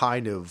this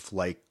kind of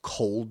like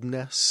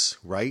coldness,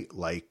 right?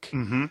 Like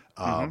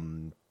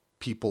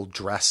people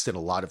dressed in a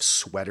lot of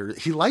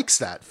sweaters. He likes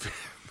that.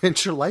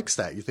 Fincher likes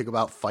that. You think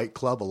about Fight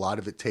Club, a lot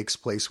of it takes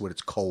place when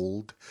it's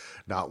cold,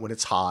 not when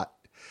it's hot.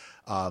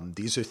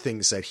 These are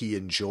things that he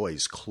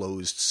enjoys,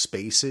 closed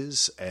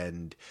spaces,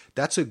 and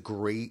that's a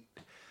great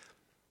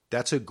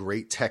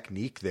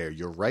technique there.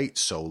 You're right,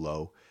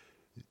 Solo.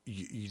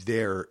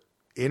 They're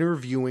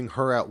interviewing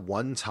her at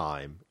one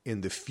time.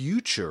 In the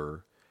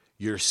future,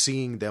 you're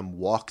seeing them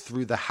walk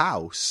through the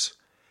house,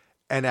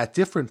 and at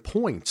different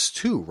points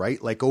too,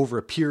 right? Like over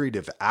a period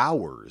of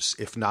hours,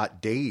 if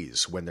not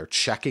days, when they're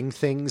checking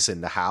things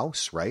in the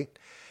house, right?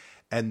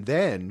 And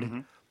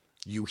then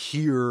you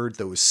hear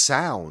those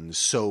sounds,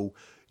 so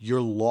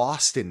you're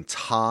lost in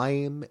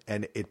time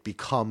and it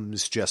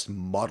becomes just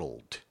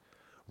muddled,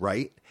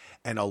 right?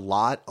 And a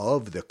lot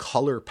of the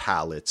color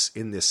palettes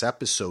in this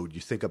episode,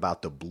 you think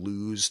about the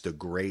blues, the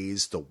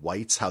grays, the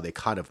whites, how they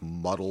kind of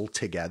muddle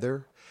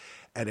together.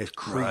 And it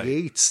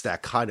creates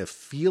that kind of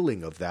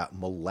feeling of that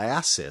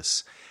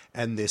molasses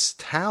and this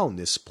town,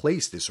 this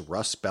place, this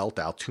Rust Belt,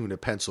 Altoona,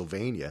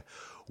 Pennsylvania,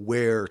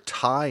 where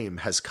time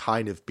has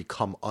kind of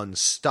become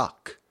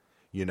unstuck,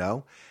 you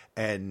know?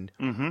 And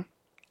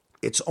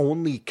it's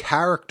only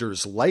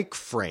characters like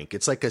Frank.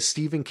 It's like a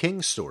Stephen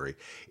King story.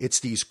 It's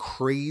these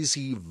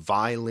crazy,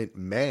 violent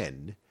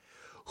men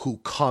who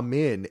come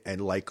in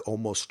and like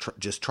almost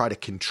just try to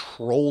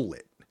control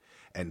it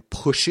and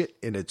push it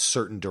in a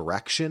certain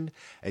direction.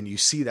 And you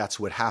see that's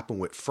what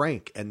happened with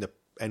Frank, and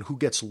who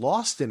gets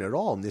lost in it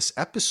all. And this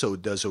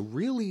episode does a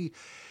really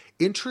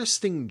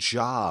interesting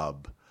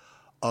job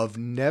of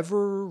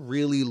never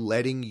really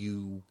letting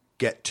you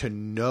get to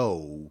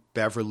know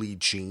Beverly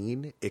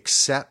Jean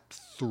except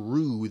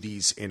through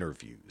these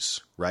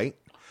interviews, right?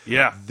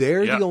 Yeah.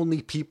 They're the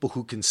only people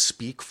who can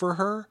speak for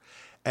her.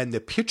 And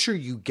the picture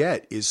you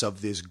get is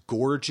of this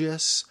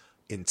gorgeous,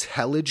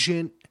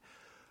 intelligent,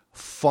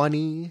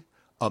 funny,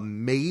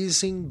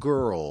 amazing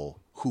girl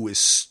who is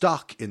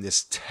stuck in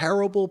this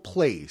terrible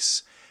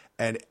place.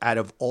 And out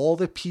of all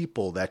the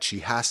people that she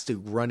has to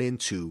run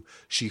into,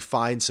 she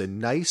finds a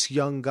nice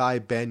young guy,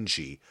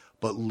 Benji,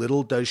 but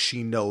little does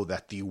she know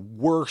that the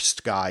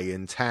worst guy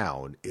in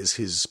town is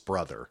his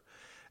brother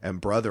and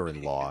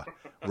brother-in-law,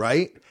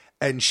 right?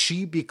 And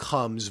she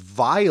becomes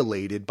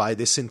violated by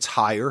this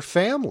entire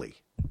family.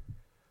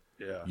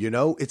 Yeah. You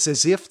know, it's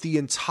as if the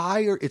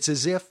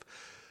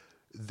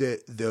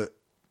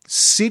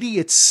city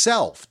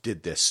itself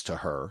did this to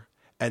her.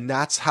 And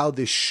that's how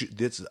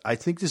I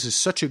think this is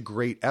such a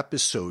great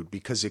episode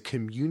because it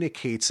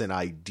communicates an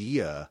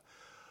idea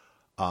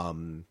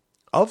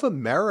of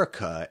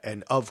America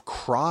and of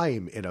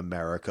crime in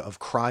America, of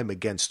crime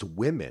against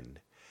women.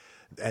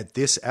 At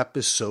this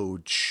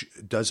episode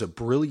does a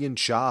brilliant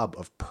job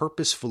of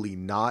purposefully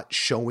not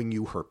showing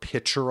you her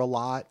picture a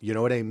lot. You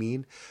know what I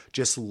mean?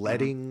 Just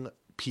letting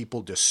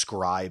people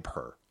describe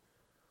her.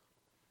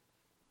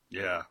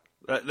 Yeah,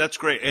 that's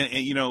great. And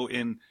you know,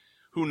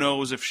 who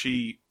knows if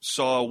she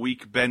saw a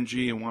weak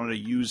Benji and wanted to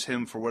use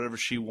him for whatever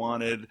she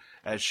wanted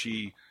as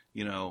she,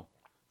 you know,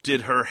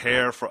 did her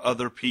hair for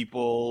other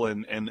people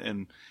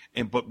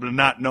but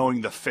not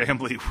knowing the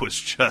family was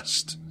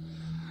just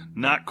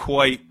not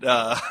quite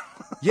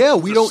yeah,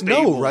 we don't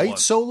know, right? One.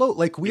 Solo,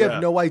 like we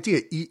have no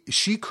idea.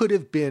 She could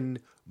have been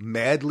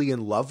madly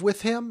in love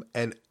with him,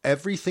 and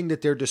everything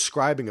that they're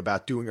describing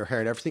about doing her hair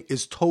and everything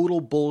is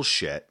total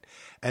bullshit,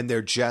 and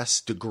they're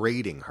just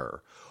degrading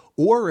her.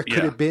 Or it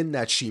could have been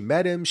that she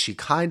met him, she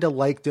kind of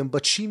liked him,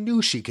 but she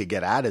knew she could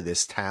get out of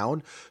this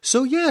town.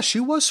 So yeah, she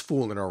was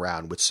fooling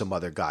around with some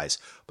other guys,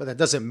 but that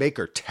doesn't make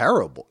her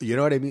terrible. You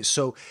know what I mean?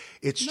 So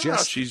it's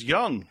just she's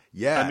young.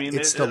 Yeah, I mean,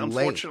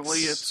 unfortunately,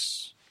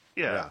 it's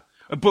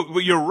But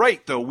you're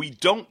right, though. We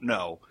don't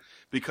know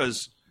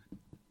because,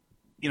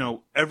 you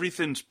know,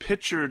 everything's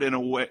pictured in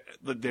a way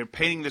that they're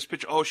painting this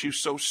picture. Oh, she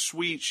was so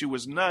sweet. She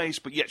was nice,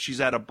 but yet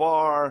she's at a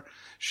bar.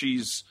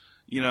 She's,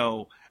 you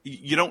know,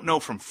 you don't know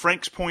from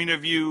Frank's point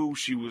of view.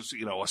 She was,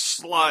 you know, a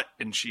slut,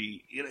 and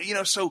she, you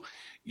know, so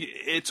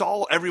it's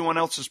all everyone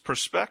else's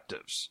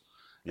perspectives.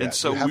 Yeah, and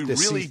so we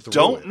really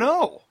don't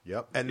know.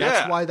 Yep. And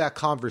that's why that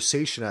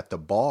conversation at the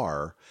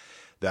bar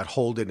that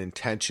Holden and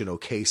Tench and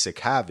Ocasek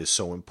have is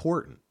so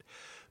important.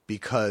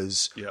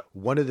 Because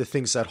one of the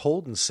things that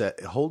Holden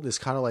is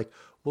kind of like,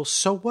 well,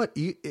 so what?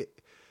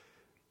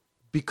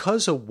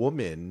 Because a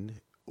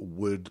woman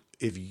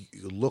if you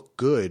look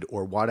good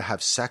or want to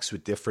have sex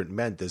with different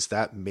men, does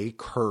that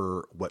make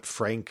her, what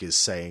Frank is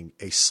saying,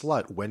 a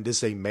slut? When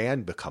does a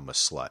man become a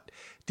slut?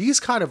 These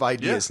kind of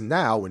ideas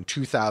now in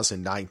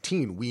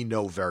 2019, we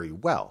know very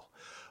well.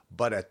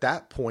 But at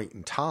that point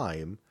in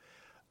time,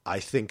 I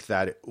think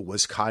that it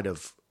was kind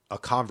of a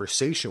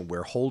conversation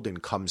where Holden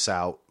comes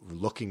out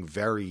looking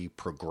very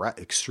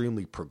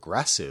extremely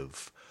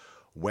progressive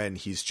when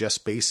he's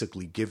just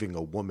basically giving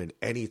a woman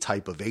any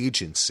type of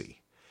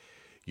agency,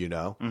 you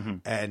know? Mm-hmm.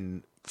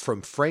 And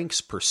from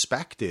Frank's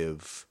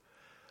perspective,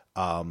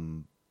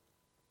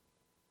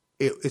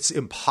 it's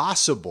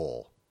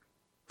impossible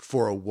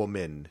for a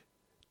woman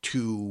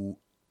to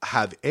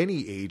have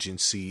any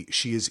agency.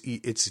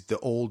 It's the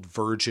old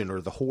virgin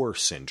or the whore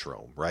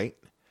syndrome, right?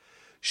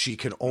 She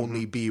can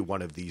only be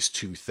one of these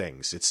two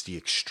things. It's the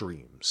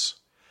extremes.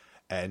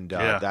 And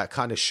that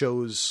kind of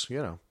shows,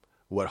 you know,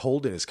 what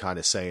Holden is kind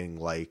of saying,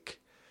 like,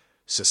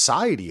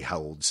 society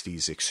holds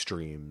these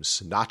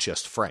extremes, not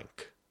just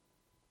Frank.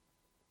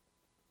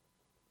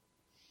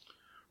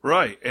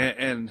 Right.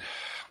 And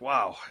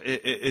wow,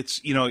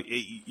 it's, you know,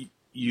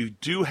 you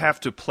do have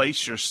to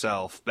place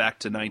yourself back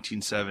to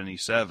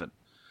 1977,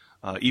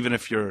 even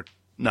if you're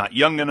not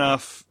young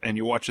enough and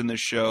you're watching this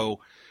show.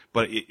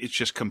 But it's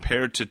just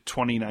compared to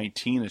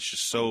 2019, it's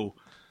just so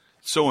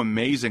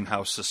amazing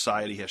how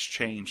society has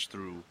changed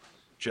through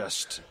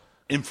just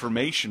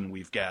information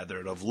we've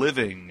gathered of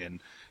living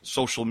and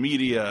social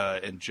media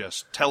and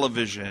just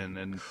television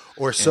and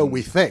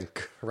we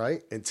think,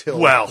 right? Until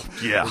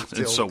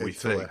we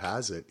think it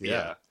has it,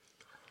 yeah.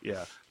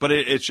 But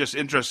it's just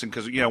interesting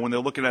because when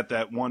they're looking at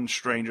that one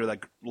stranger,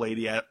 that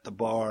lady at the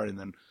bar, and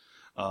then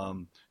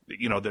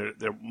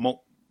they're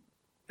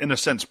in a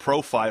sense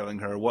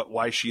profiling her.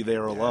 Why is she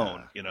there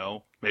alone? You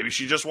know, maybe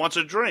she just wants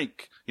a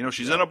drink. You know,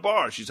 she's in a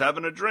bar, she's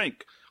having a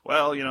drink.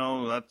 Well, you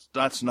know,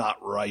 that's not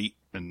right,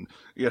 and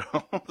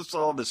it's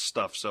all this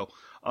stuff. So,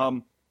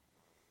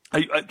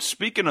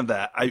 speaking of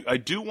that, I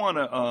do want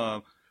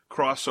to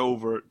cross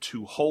over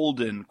to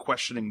Holden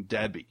questioning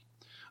Debbie.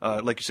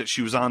 Like you said,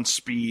 she was on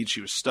speed,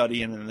 she was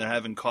studying, and they're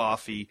having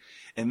coffee,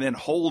 and then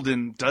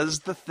Holden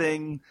does the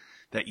thing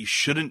that you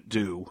shouldn't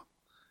do,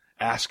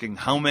 asking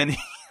how many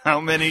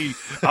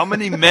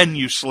men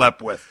you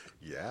slept with.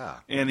 Yeah.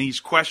 And he's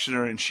questioning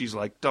her, and she's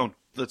like,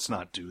 let's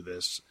not do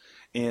this.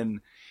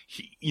 And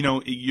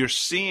you're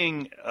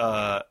seeing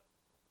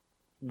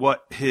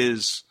what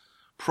his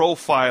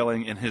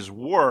profiling and his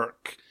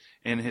work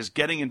and his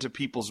getting into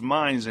people's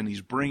minds, and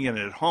he's bringing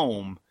it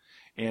home,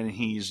 and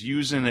he's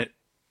using it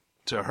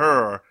to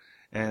her,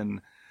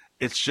 and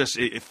it's just,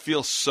 it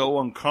feels so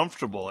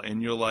uncomfortable.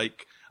 And you're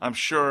like, I'm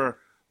sure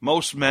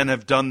most men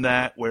have done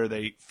that, where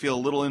they feel a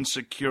little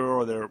insecure,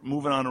 or they're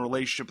moving on a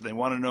relationship and they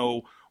want to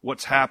know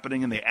what's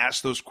happening, and they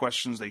ask those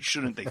questions they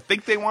shouldn't. They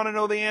think they want to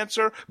know the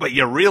answer, but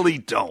you really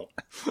don't.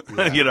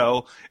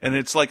 And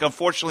it's like,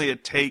 unfortunately,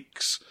 it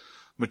takes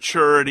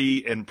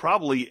maturity and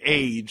probably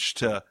age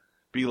to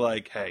be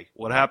like, hey,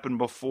 what happened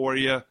before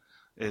you?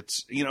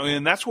 It's,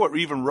 and that's what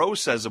even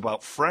Rose says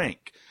about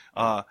Frank.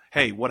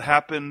 Hey, what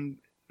happened?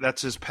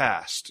 That's his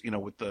past,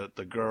 with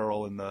the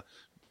girl and the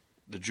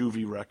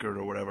juvie record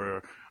or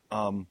whatever.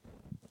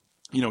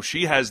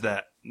 She has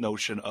that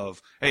notion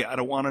of, hey, I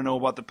don't want to know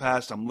about the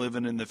past. I'm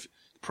living in the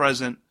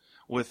present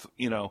with,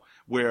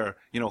 where,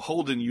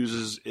 Holden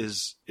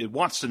it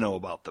wants to know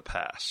about the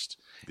past.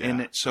 Yeah.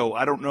 And so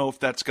I don't know if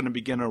that's going to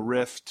begin a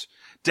rift.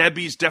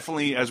 Debbie's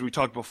definitely, as we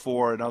talked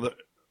before,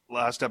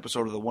 last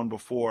episode of the one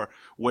before,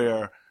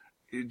 where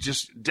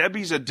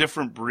Debbie's a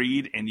different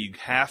breed, and you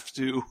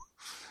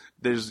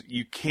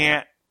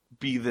can't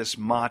be this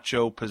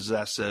macho,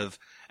 possessive,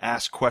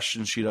 ask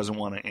questions she doesn't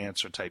want to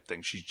answer type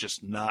thing. She's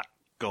just not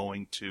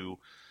going to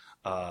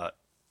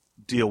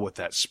deal with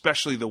that,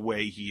 especially the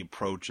way he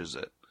approaches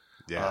it.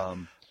 Yeah.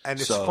 And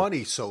it's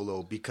funny,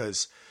 Solo,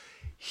 because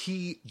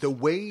the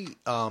way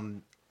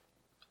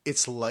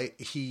it's like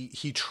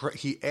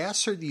he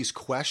asks her these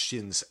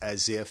questions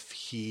as if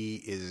he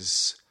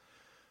is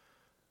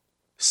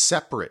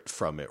separate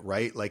from it,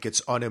 right? Like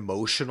it's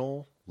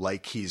unemotional,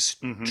 like he's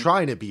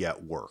trying to be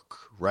at work,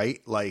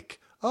 right? Like,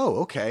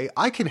 oh, okay,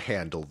 I can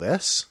handle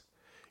this,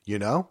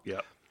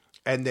 Yeah.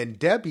 And then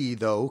Debbie,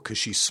 though, because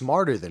she's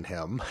smarter than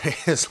him,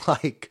 is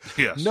like,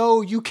 yes.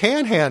 No, you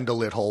can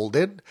handle it,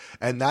 Holden.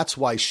 And that's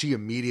why she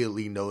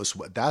immediately knows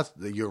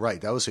you're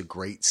right. That was a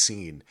great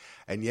scene.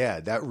 And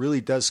yeah, that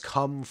really does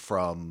come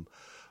from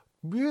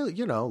really,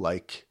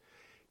 like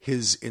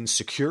his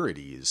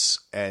insecurities,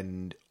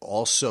 and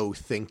also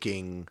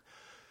seeing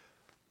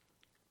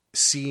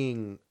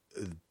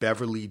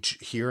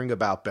hearing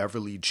about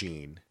Beverly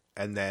Jean,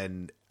 and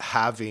then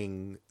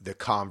having the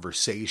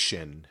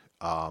conversation,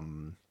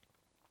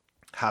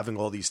 having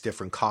all these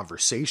different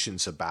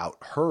conversations about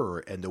her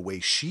and the way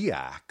she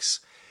acts,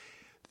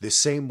 the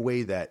same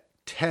way that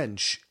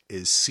Tench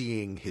is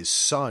seeing his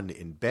son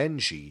in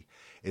Benji.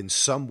 In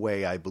some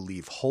way, I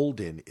believe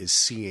Holden is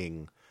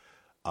seeing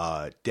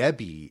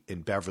Debbie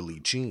in Beverly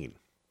Jean,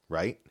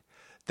 right?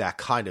 That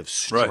kind of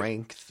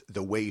strength, right.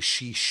 The way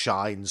she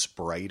shines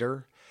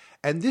brighter.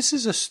 And this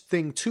is a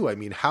thing too. I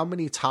mean, how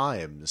many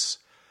times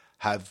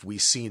have we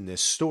seen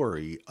this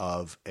story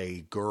of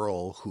a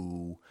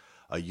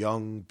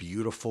young,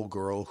 beautiful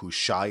girl who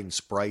shines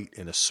bright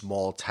in a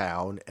small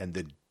town, and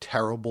the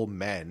terrible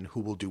men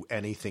who will do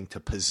anything to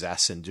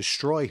possess and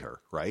destroy her,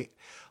 right?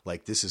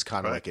 Like, this is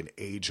kind of like an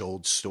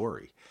age-old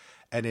story.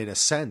 And in a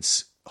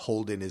sense,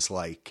 Holden is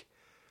like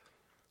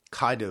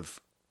kind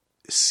of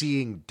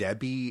seeing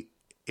Debbie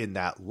in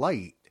that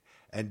light,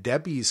 and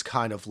Debbie's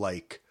kind of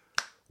like,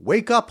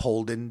 wake up,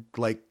 Holden,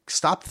 like,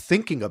 stop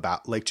thinking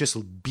about, like,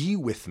 just be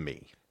with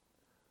me,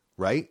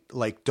 right?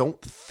 Like, don't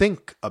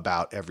think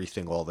about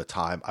everything all the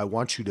time. I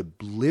want you to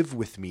live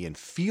with me and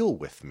feel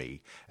with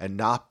me, and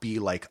not be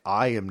like,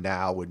 I am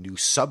now a new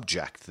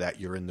subject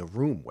that you're in the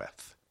room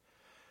with.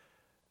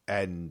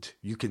 And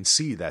you can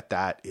see that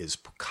that is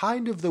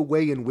kind of the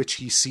way in which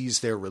he sees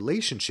their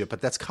relationship,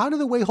 but that's kind of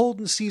the way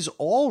Holden sees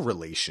all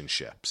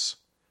relationships.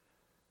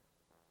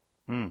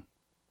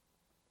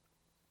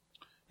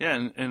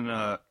 Yeah,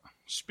 and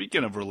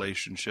speaking of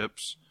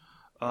relationships,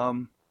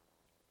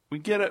 we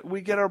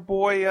get our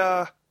boy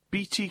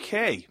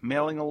BTK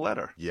mailing a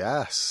letter.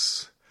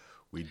 Yes,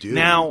 we do.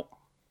 Now,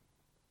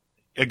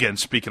 again,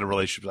 speaking of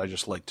relationships, I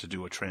just like to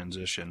do a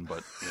transition,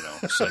 but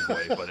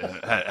segue, but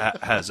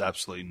it has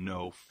absolutely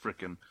no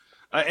freaking.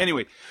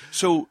 Anyway,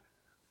 so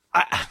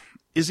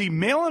is he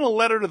mailing a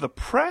letter to the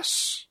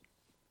press?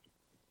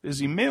 Is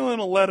he mailing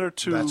a letter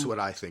to? That's what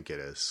I think it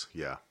is.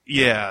 Yeah.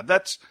 Yeah,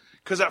 that's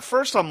because at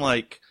first I'm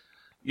like,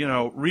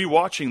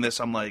 rewatching this,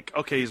 I'm like,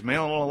 okay, he's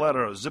mailing a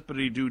letter, a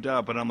zippity doo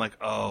dah, but I'm like,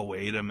 oh,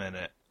 wait a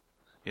minute.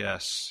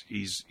 Yes,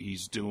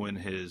 he's doing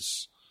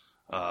his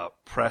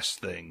press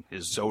thing,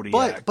 his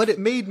Zodiac. But it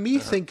made me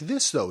think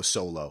this though,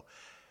 Solo.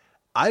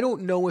 I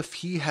don't know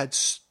if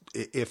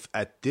if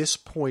at this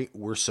point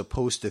we're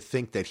supposed to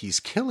think that he's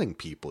killing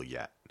people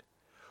yet.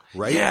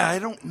 Right? Yeah, I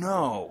don't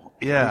know.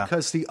 Yeah.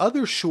 Because the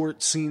other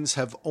short scenes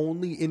have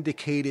only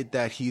indicated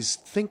that he's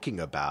thinking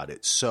about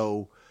it.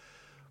 So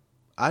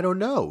I don't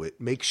know.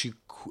 It makes you.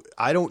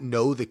 I don't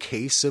know the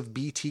case of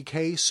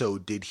BTK. So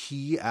did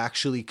he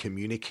actually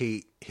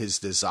communicate his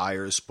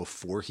desires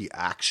before he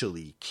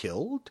actually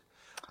killed?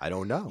 I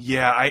don't know.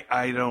 Yeah,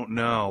 I don't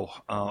know.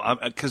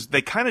 Because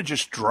they kind of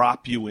just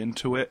drop you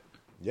into it.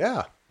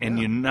 Yeah. And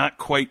you're not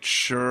quite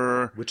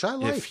sure which I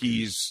like. If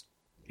he's.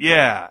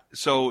 Yeah.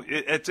 So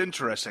it's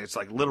interesting. It's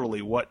like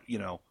literally what,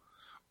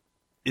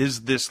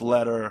 is this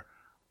letter?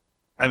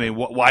 I mean,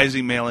 why is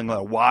he mailing a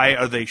letter? Why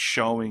are they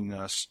showing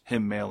us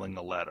him mailing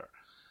a letter?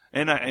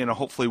 And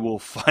hopefully we'll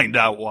find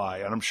out why.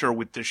 And I'm sure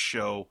with this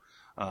show,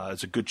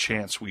 there's a good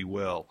chance we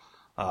will.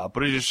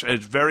 But it's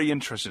very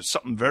interesting. It's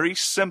something very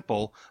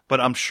simple, but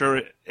I'm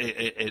sure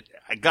I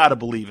gotta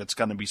believe it's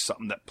going to be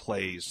something that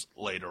plays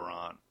later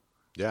on.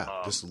 Yeah,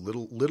 just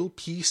little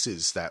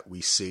pieces that we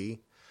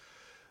see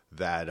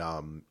that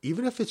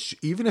even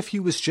if he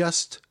was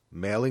just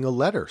mailing a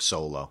letter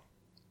solo,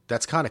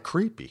 that's kind of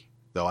creepy.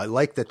 Though I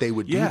like that they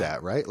would do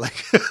that, right?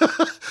 Like,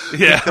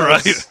 yeah,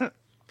 because, right.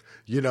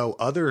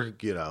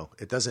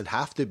 It doesn't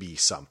have to be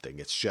something.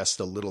 It's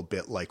just a little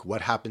bit like what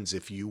happens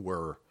if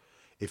you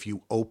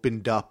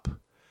opened up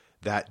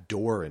that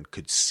door and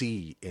could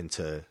see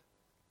into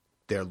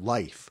their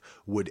life.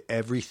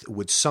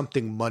 Would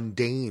something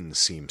mundane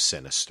seem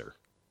sinister?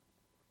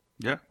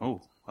 Yeah.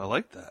 Oh, I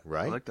like that.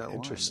 Right. I like that.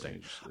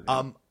 Interesting.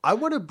 I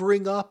want to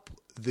bring up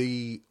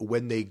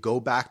when they go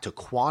back to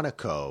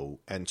Quantico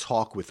and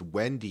talk with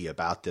Wendy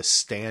about the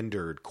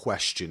standard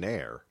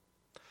questionnaire.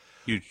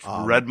 You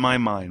read my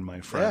mind,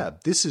 my friend. Yeah,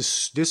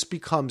 this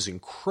becomes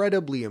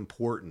incredibly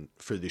important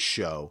for the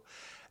show.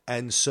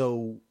 And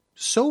so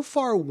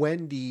far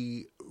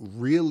Wendy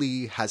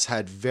really has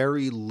had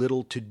very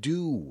little to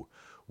do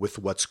with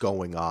what's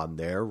going on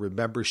there.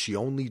 Remember, she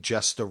only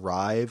just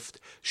arrived.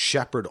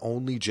 Shepard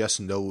only just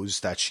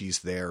knows that she's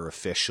there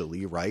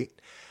officially, right?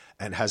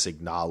 And has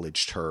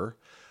acknowledged her.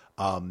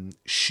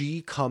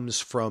 She comes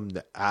from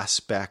the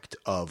aspect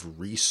of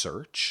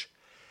research,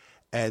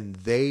 and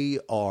they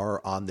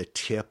are on the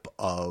tip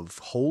of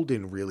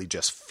Holden really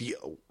just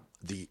feel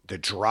the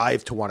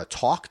drive to want to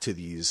talk to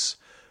these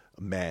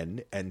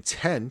men, and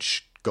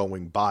Tench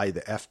going by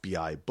the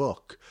FBI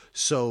book.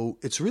 So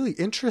it's really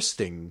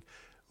interesting.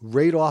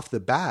 Right off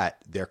the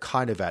bat, they're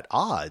kind of at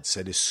odds.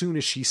 And as soon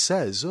as she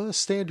says,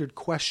 standard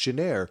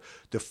questionnaire,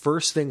 the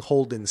first thing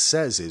Holden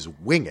says is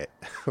wing it,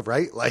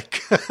 right?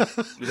 Like,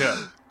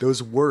 yeah,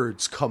 those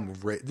words come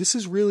right. This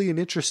is really an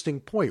interesting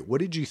point. What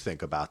did you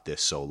think about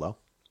this, Solo?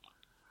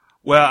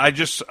 Well,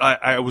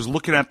 I was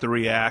looking at the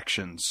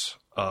reactions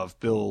of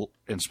Bill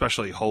and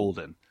especially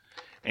Holden,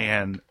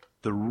 and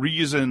the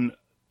reason,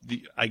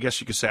 I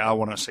guess you could say, I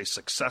want to say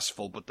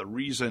successful, but the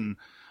reason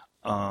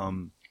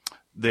when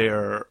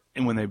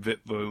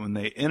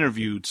they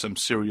interviewed some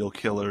serial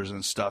killers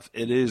and stuff,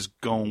 it is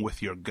going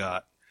with your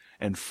gut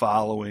and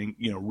following,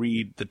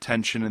 read the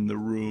tension in the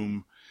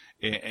room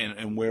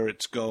and where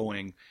it's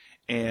going.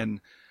 And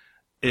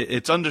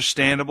it's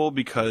understandable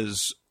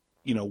because,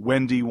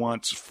 Wendy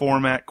wants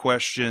format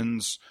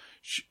questions.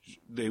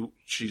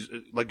 She's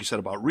like you said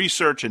about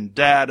research and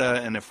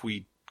data. And if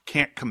we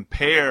can't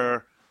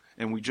compare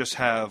and we just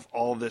have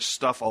all this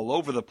stuff all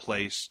over the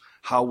place,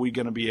 how are we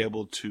going to be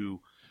able to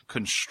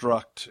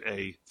construct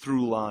a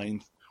through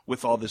line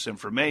with all this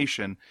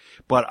information?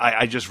 But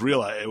I just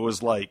realized it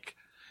was like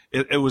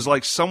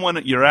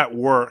someone, you're at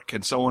work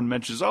and someone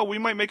mentions, oh, we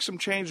might make some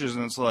changes,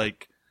 and it's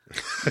like,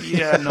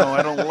 yeah, no,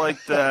 I don't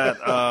like that.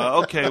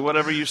 Okay,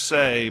 whatever you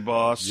say,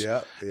 boss.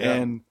 Yeah.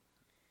 And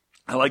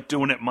I like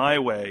doing it my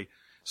way.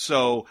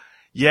 So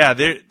yeah,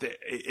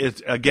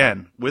 it's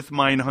again with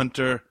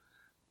Mindhunter.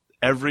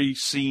 Every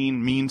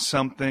scene means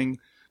something.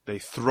 They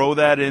throw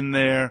that in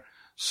there.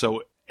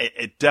 So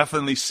it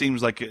definitely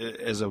seems like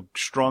as a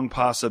strong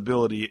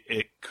possibility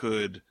it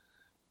could,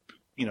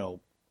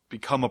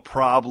 become a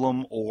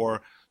problem,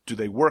 or do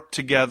they work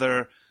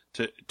together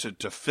to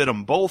fit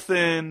them both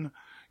in?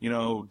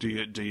 Do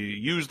you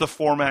use the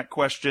format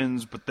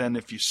questions, but then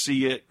if you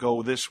see it,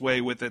 go this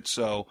way with it?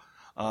 So,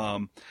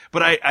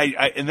 but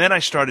I and then I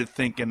started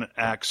thinking,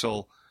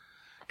 Axel,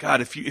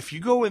 God, if you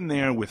go in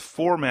there with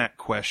format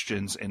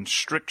questions and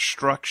strict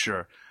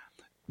structure,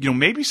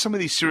 maybe some of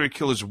these serial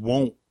killers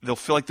they'll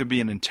feel like they're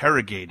being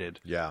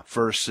interrogated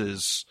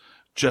versus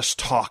just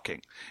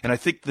talking. And I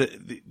think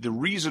the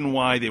reason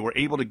why they were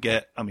able to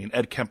get,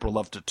 Ed Kemper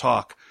loved to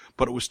talk,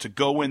 but it was to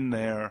go in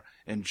there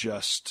and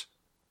just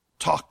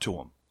talk to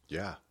him.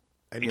 Yeah.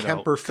 And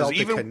Kemper felt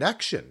a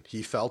connection.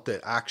 He felt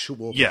that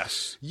actual.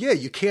 Yes. Yeah,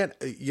 you can't,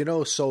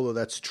 Solo,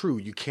 that's true.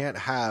 You can't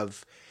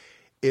have,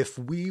 if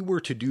we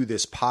were to do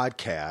this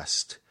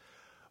podcast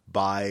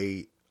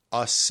by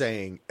us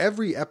saying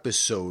every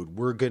episode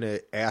we're going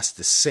to ask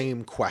the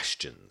same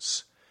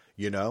questions,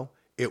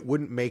 it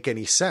wouldn't make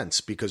any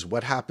sense, because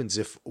what happens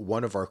if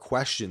one of our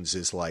questions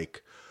is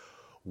like,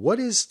 what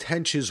is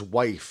Tench's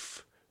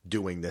wife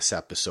doing this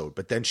episode?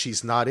 But then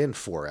she's not in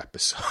 4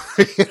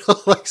 episodes.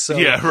 So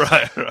yeah,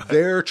 right.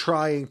 They're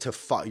trying to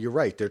you're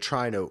right. They're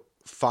trying to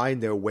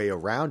find their way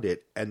around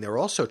it. And they're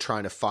also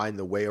trying to find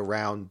the way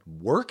around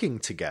working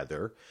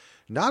together.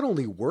 Not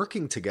only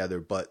working together,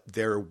 but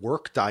their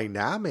work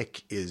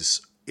dynamic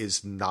is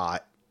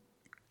not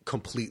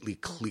completely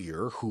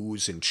clear.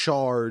 Who's in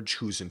charge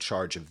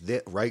of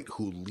this, right?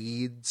 Who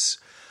leads?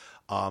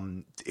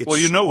 Who's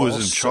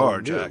in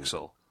charge, new.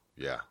 Axel.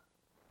 Yeah.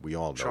 We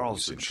all know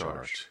Charles who's in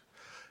charge.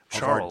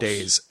 Charles. Of our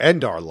days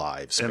and our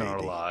lives. In our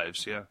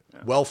lives, yeah.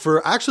 Well,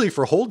 for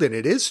Holden,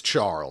 it is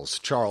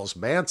Charles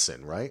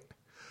Manson, right?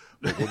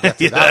 But we'll get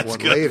to that one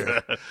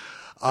later.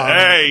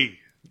 Hey!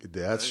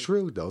 That's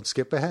true. Don't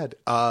skip ahead.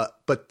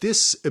 But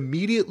this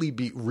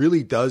immediately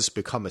really does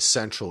become a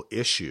central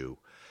issue,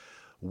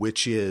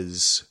 which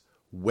is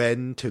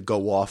when to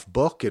go off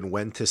book and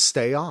when to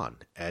stay on.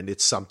 And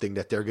it's something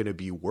that they're going to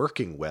be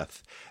working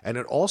with. And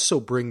it also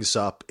brings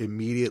up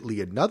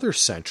immediately another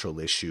central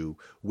issue,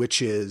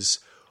 which is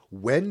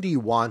Wendy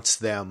wants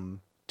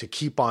them to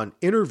keep on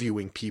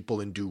interviewing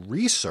people and do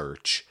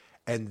research.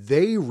 And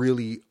they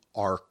really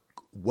are,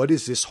 what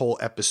is this whole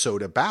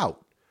episode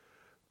about?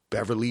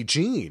 Beverly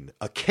Jean,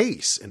 a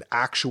case, an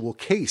actual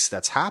case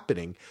that's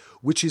happening,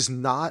 which is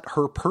not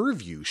her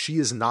purview. She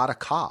is not a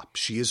cop.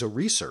 She is a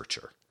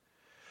researcher.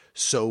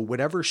 So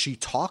whenever she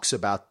talks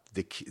about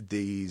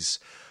these,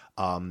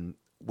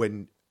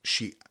 when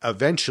she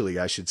eventually,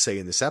 I should say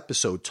in this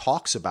episode,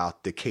 talks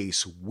about the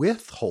case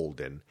with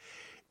Holden,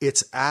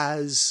 it's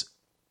as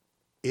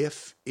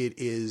if it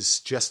is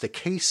just a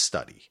case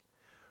study,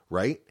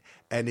 right?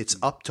 And it's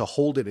up to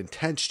Holden and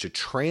Tench to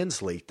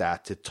translate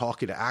that to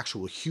talking to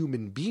actual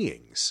human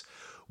beings,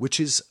 which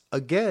is,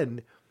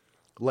 again,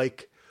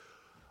 like,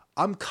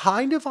 I'm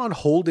kind of on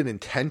Holden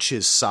and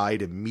Tench's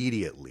side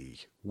immediately.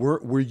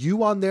 Were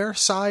you on their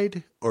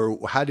side, or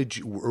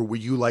were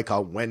you like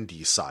on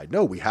Wendy's side?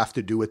 No, we have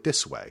to do it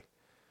this way.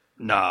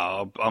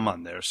 No, I'm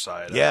on their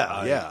side.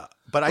 Yeah.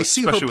 But I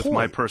see her point. Especially with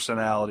my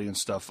personality and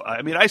stuff.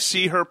 I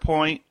see her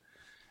point,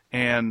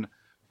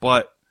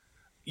 but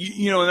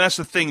and that's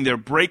the thing. They're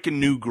breaking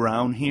new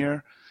ground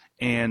here,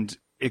 and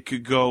it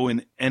could go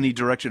in any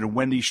direction. And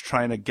Wendy's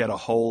trying to get a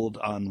hold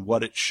on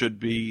what it should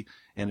be,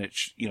 and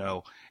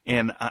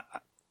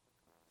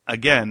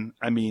again,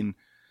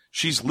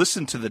 she's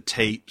listened to the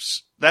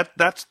tapes.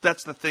 That's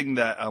the thing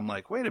that I'm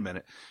like, wait a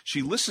minute.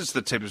 She listens to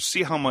the tapes to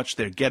see how much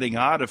they're getting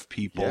out of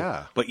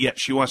people, but yet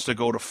she wants to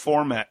go to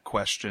format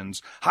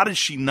questions. How does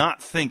she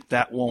not think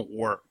that won't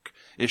work?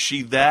 Is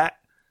she that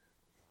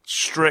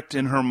strict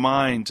in her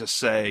mind to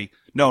say,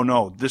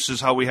 no, this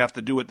is how we have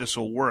to do it, this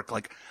will work?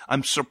 Like,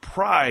 I'm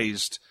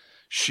surprised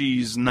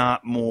she's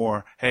not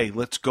more, hey,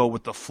 let's go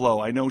with the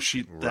flow. I know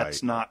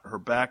that's not her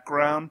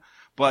background,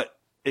 but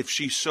if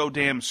she's so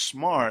damn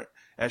smart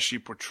as she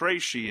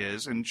portrays she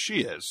is, and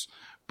she is,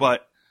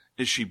 but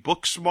is she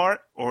book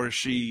smart, or is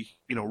she,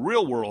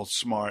 real world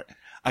smart?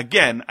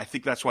 Again, I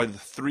think that's why the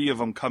three of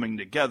them coming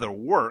together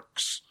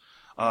works,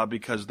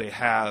 because they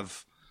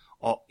have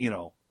all,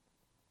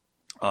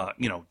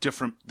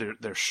 different,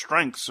 their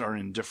strengths are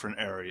in different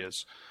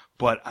areas.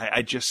 But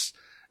I just,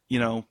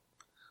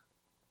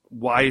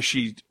 why is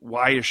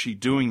she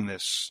doing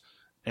this?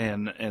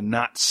 and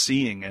not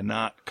seeing and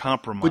not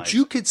compromising. But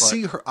you could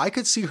see her. I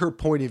could see her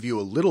point of view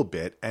a little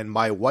bit, and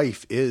my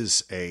wife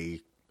is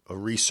a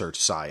research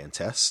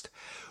scientist.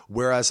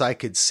 Whereas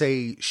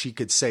she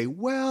could say,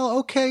 well,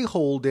 okay,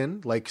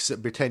 Holden, like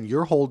pretend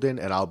you're Holden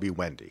and I'll be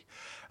Wendy.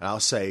 And I'll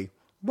say,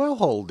 well,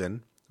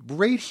 Holden,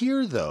 right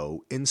here,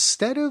 though,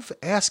 instead of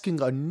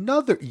asking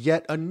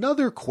yet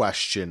another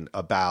question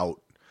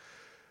about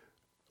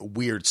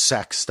weird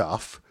sex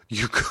stuff,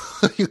 you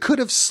could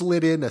have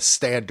slid in a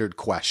standard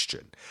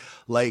question.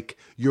 Like,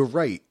 you're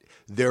right.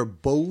 They're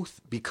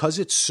both, because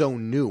it's so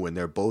new and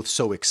they're both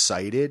so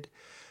excited,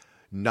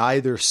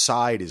 neither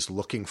side is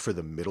looking for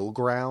the middle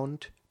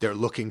ground. They're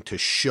looking to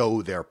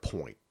show their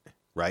point,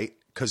 right?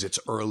 Because it's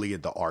early in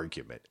the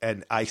argument.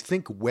 And I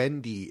think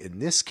Wendy, in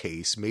this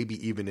case,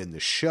 maybe even in the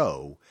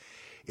show,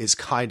 is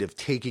kind of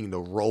taking the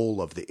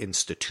role of the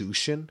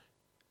institution.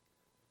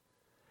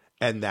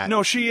 And that...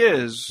 No, she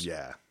is.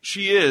 Yeah.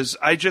 She is.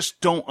 I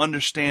just don't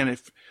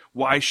understand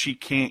why she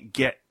can't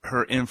get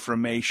her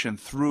information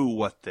through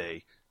what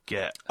they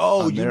get.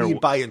 Oh, you mean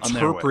by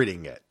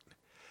interpreting it?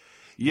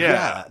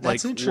 Yeah,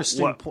 that's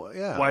interesting.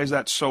 Yeah. Why is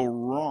that so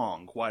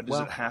wrong? Why does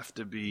it have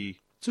to be?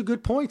 It's a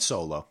good point,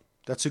 Solo.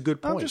 That's a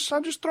good point.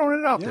 I'm just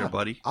throwing it out there,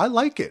 buddy. I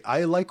like it.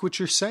 I like what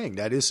you're saying.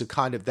 That is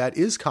kind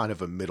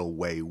of a middle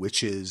way,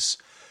 which is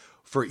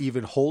for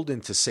even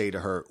Holden to say to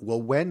her,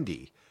 "Well,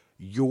 Wendy,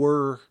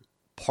 your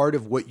part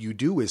of what you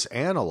do is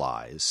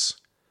analyze.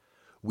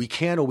 We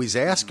can't always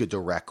ask a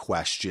direct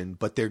question,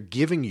 but they're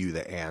giving you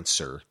the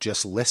answer.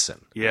 Just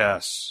listen."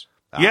 Yes.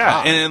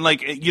 Yeah, and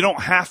like you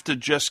don't have to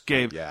just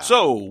give. Yeah.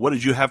 So, what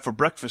did you have for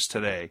breakfast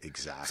today?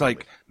 Exactly. It's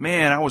like,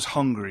 man, I was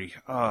hungry.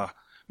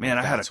 Man,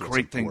 I had a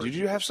great thing. Did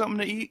you have something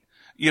to eat?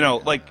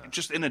 Like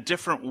just in a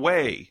different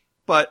way.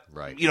 But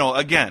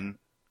again,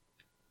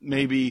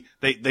 maybe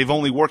they've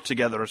only worked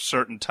together a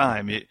certain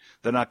time.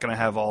 They're not going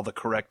to have all the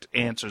correct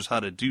answers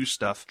how to do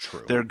stuff.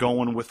 True. They're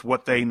going with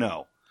what they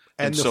know,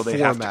 and so they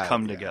have to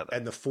come together.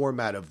 And the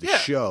format of the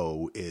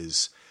show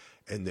is.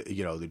 And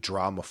the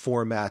drama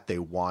format, they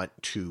want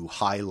to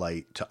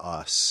highlight to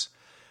us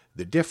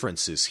the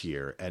differences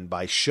here. And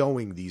by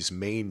showing these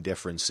main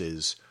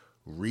differences,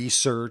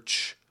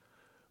 research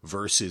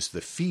versus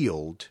the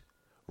field,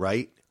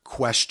 right?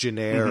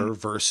 Questionnaire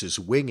versus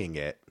winging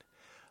it.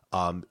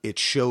 It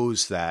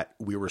shows that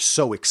we were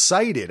so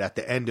excited at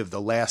the end of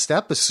the last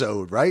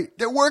episode, right?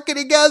 They're working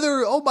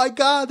together. Oh my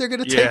God, they're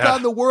going to take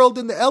on the world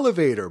in the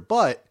elevator.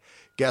 But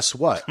guess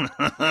what?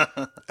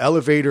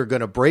 Elevator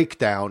gonna break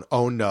down.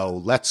 Oh no,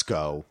 let's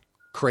go.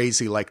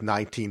 Crazy like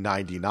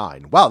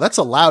 1999. Wow, that's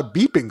a loud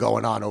beeping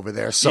going on over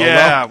there. Solo.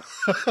 Yeah.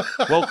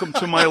 Welcome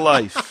to my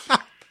life.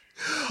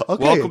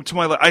 Okay. Welcome to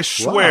my life. I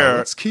swear. Wow,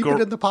 let's keep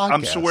it in the podcast.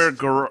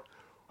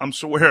 I'm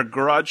swear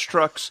garage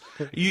trucks.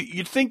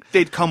 You'd think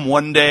they'd come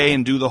one day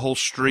and do the whole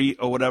street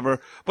or whatever,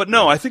 but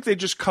no. I think they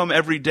just come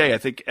every day. I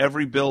think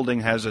every building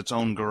has its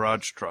own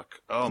garage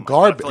truck. Oh my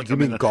God, I feel like you I'm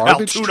mean in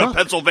garbage Altoona, truck?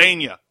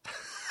 Pennsylvania.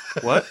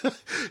 What?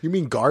 You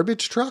mean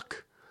garbage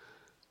truck?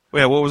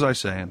 Yeah, what was I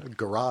saying?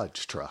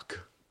 Garage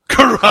truck.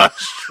 Garage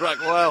truck.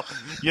 Well,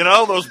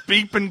 those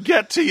beeping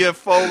get to you,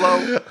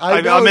 Folo.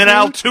 I'm in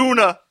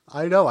Altoona.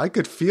 I know. I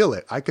could feel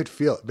it.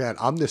 Man,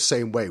 I'm the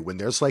same way. When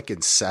there's like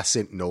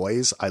incessant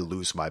noise, I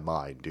lose my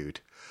mind, dude.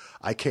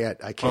 I can't.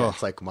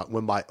 It's like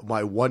when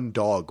my one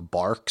dog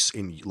barks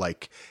in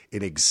like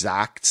an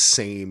exact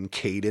same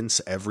cadence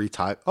every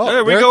time. Oh,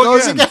 there we go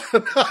again.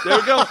 There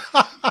we go.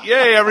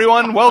 Yay,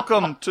 everyone.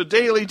 Welcome to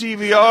Daily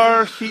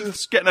DVR.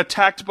 He's getting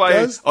attacked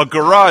by a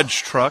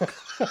garage truck.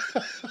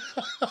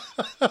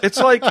 It's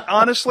like,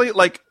 honestly,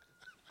 like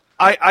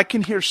I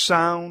can hear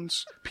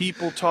sounds,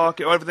 people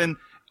talking, everything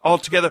all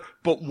together,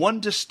 but one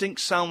distinct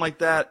sound like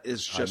that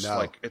is just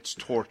like, it's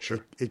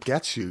torture. It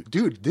gets you.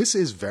 Dude, this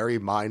is very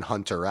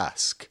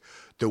Mindhunter-esque.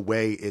 The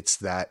way it's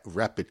that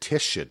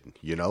repetition,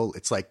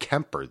 it's like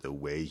Kemper, the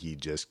way he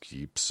just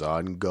keeps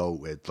on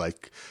going.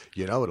 Like,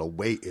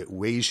 it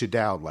weighs you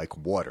down like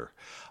water.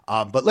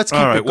 But let's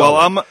keep it going. Well,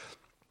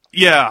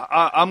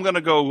 I'm going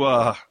to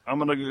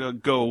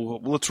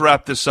go. Let's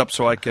wrap this up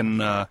so I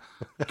can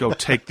go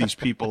take these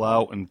people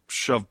out and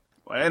shove.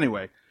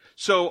 Anyway.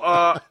 So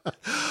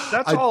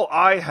that's all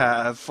I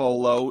have,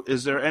 Folo.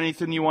 Is there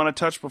anything you want to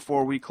touch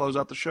before we close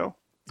out the show?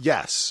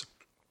 Yes.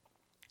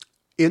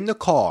 In the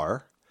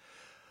car,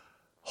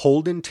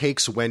 Holden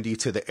takes Wendy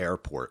to the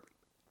airport,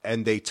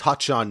 and they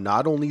touch on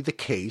not only the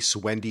case.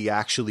 Wendy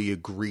actually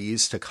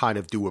agrees to kind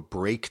of do a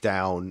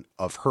breakdown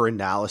of her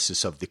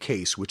analysis of the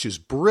case, which is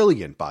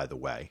brilliant, by the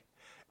way,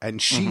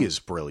 and she is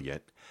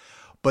brilliant.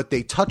 But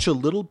they touch a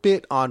little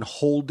bit on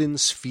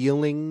Holden's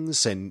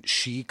feelings, and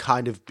she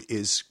kind of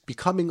is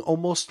becoming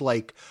almost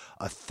like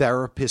a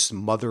therapist,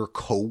 mother,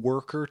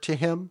 co-worker to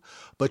him.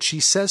 But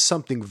she says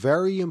something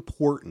very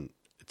important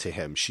to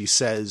him. She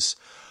says,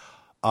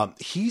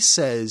 he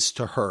says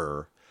to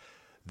her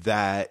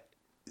that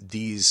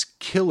these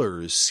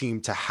killers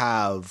seem to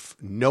have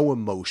no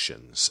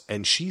emotions.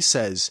 And she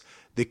says,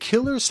 the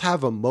killers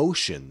have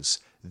emotions.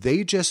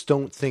 They just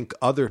don't think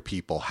other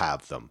people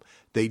have them.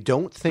 They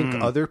don't think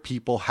other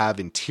people have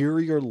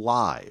interior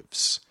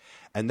lives.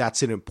 And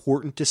that's an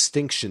important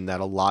distinction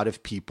that a lot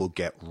of people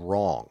get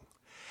wrong.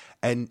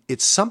 And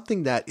it's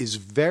something that is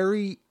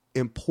very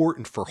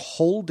important for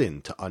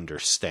Holden to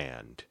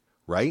understand,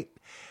 right?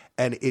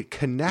 And it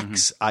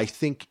connects, I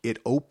think it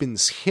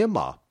opens him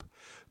up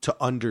to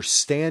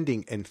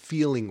understanding and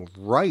feeling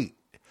right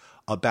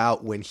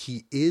about when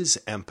he is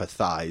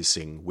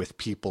empathizing with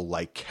people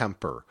like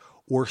Kemper,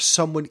 or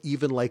someone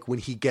even like when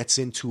he gets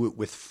into it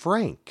with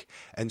Frank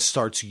and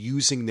starts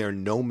using their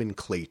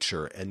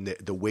nomenclature and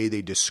the way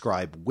they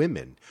describe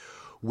women,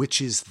 which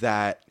is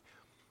that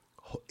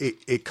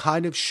it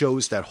kind of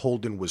shows that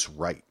Holden was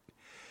right.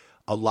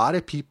 A lot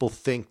of people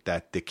think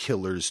that the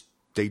killers,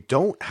 they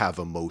don't have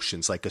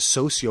emotions. Like a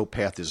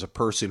sociopath is a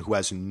person who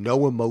has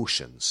no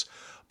emotions,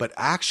 but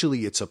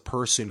actually it's a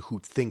person who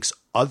thinks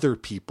other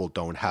people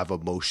don't have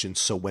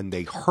emotions. So when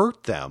they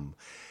hurt them,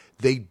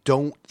 they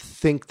don't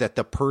think that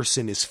the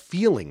person is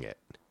feeling it.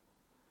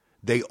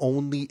 They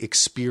only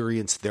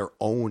experience their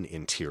own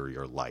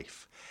interior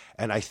life.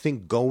 And I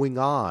think going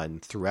on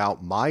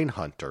throughout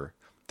Mindhunter,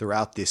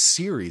 throughout this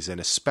series, and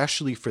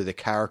especially for the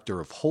character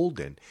of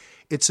Holden,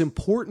 it's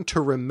important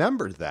to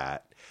remember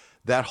that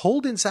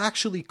Holden's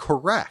actually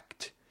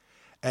correct,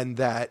 and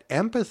that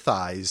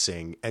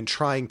empathizing and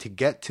trying to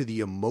get to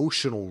the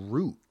emotional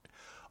root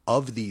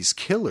of these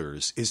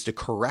killers is the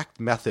correct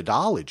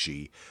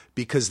methodology,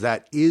 because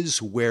that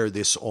is where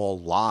this all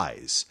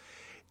lies.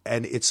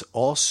 And it's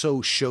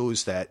also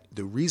shows that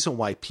the reason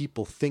why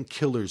people think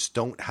killers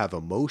don't have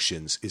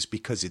emotions is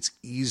because it's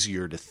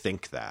easier to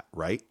think that,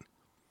 right?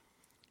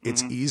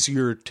 It's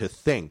easier to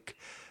think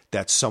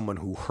that someone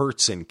who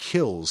hurts and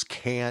kills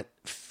can't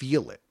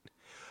feel it.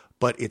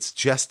 But it's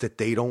just that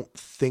they don't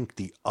think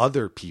the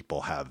other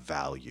people have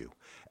value.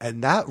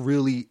 And that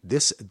really,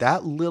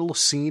 that little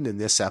scene in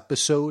this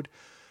episode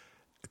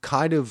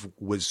kind of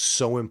was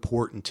so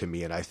important to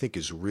me, and I think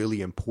is really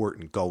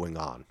important going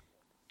on.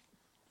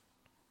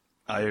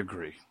 I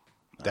agree.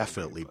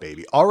 Definitely,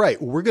 baby. All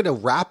right, we're going to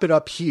wrap it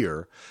up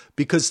here,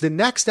 because the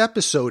next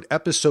episode,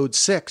 episode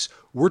 6,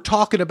 we're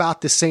talking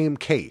about the same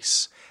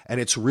case, and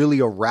it's really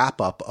a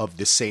wrap-up of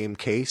the same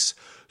case.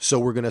 So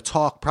we're going to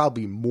talk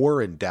probably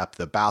more in depth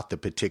about the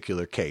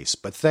particular case.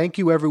 But thank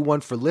you, everyone,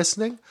 for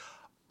listening.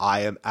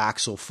 I am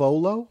Axel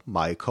Folo.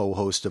 My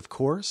co-host, of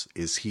course,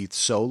 is Heath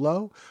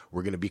Solo.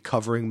 We're going to be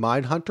covering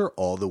Mindhunter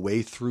all the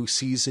way through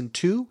season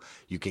 2.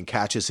 You can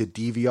catch us at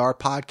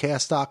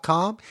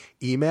dvrpodcast.com.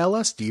 Email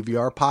us,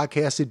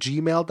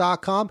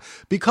 dvrpodcast@gmail.com.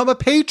 Become a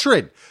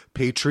patron.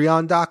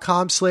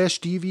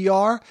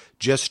 Patreon.com/DVR.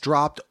 Just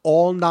dropped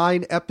all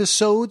 9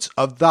 episodes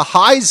of The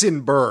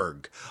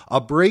Heisenberg,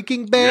 a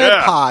Breaking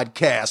Bad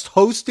podcast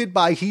hosted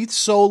by Heath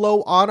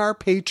Solo on our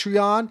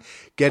Patreon.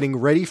 Getting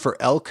ready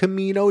for El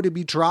Camino to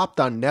be dropped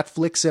on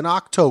Netflix in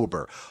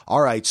October.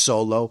 All right,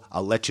 Solo,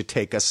 I'll let you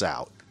take us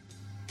out.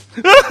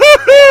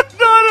 I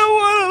don't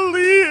want to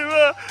leave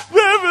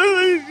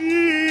Beverly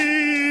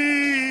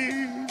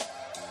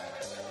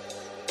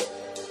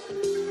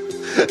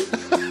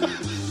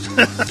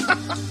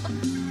Hills.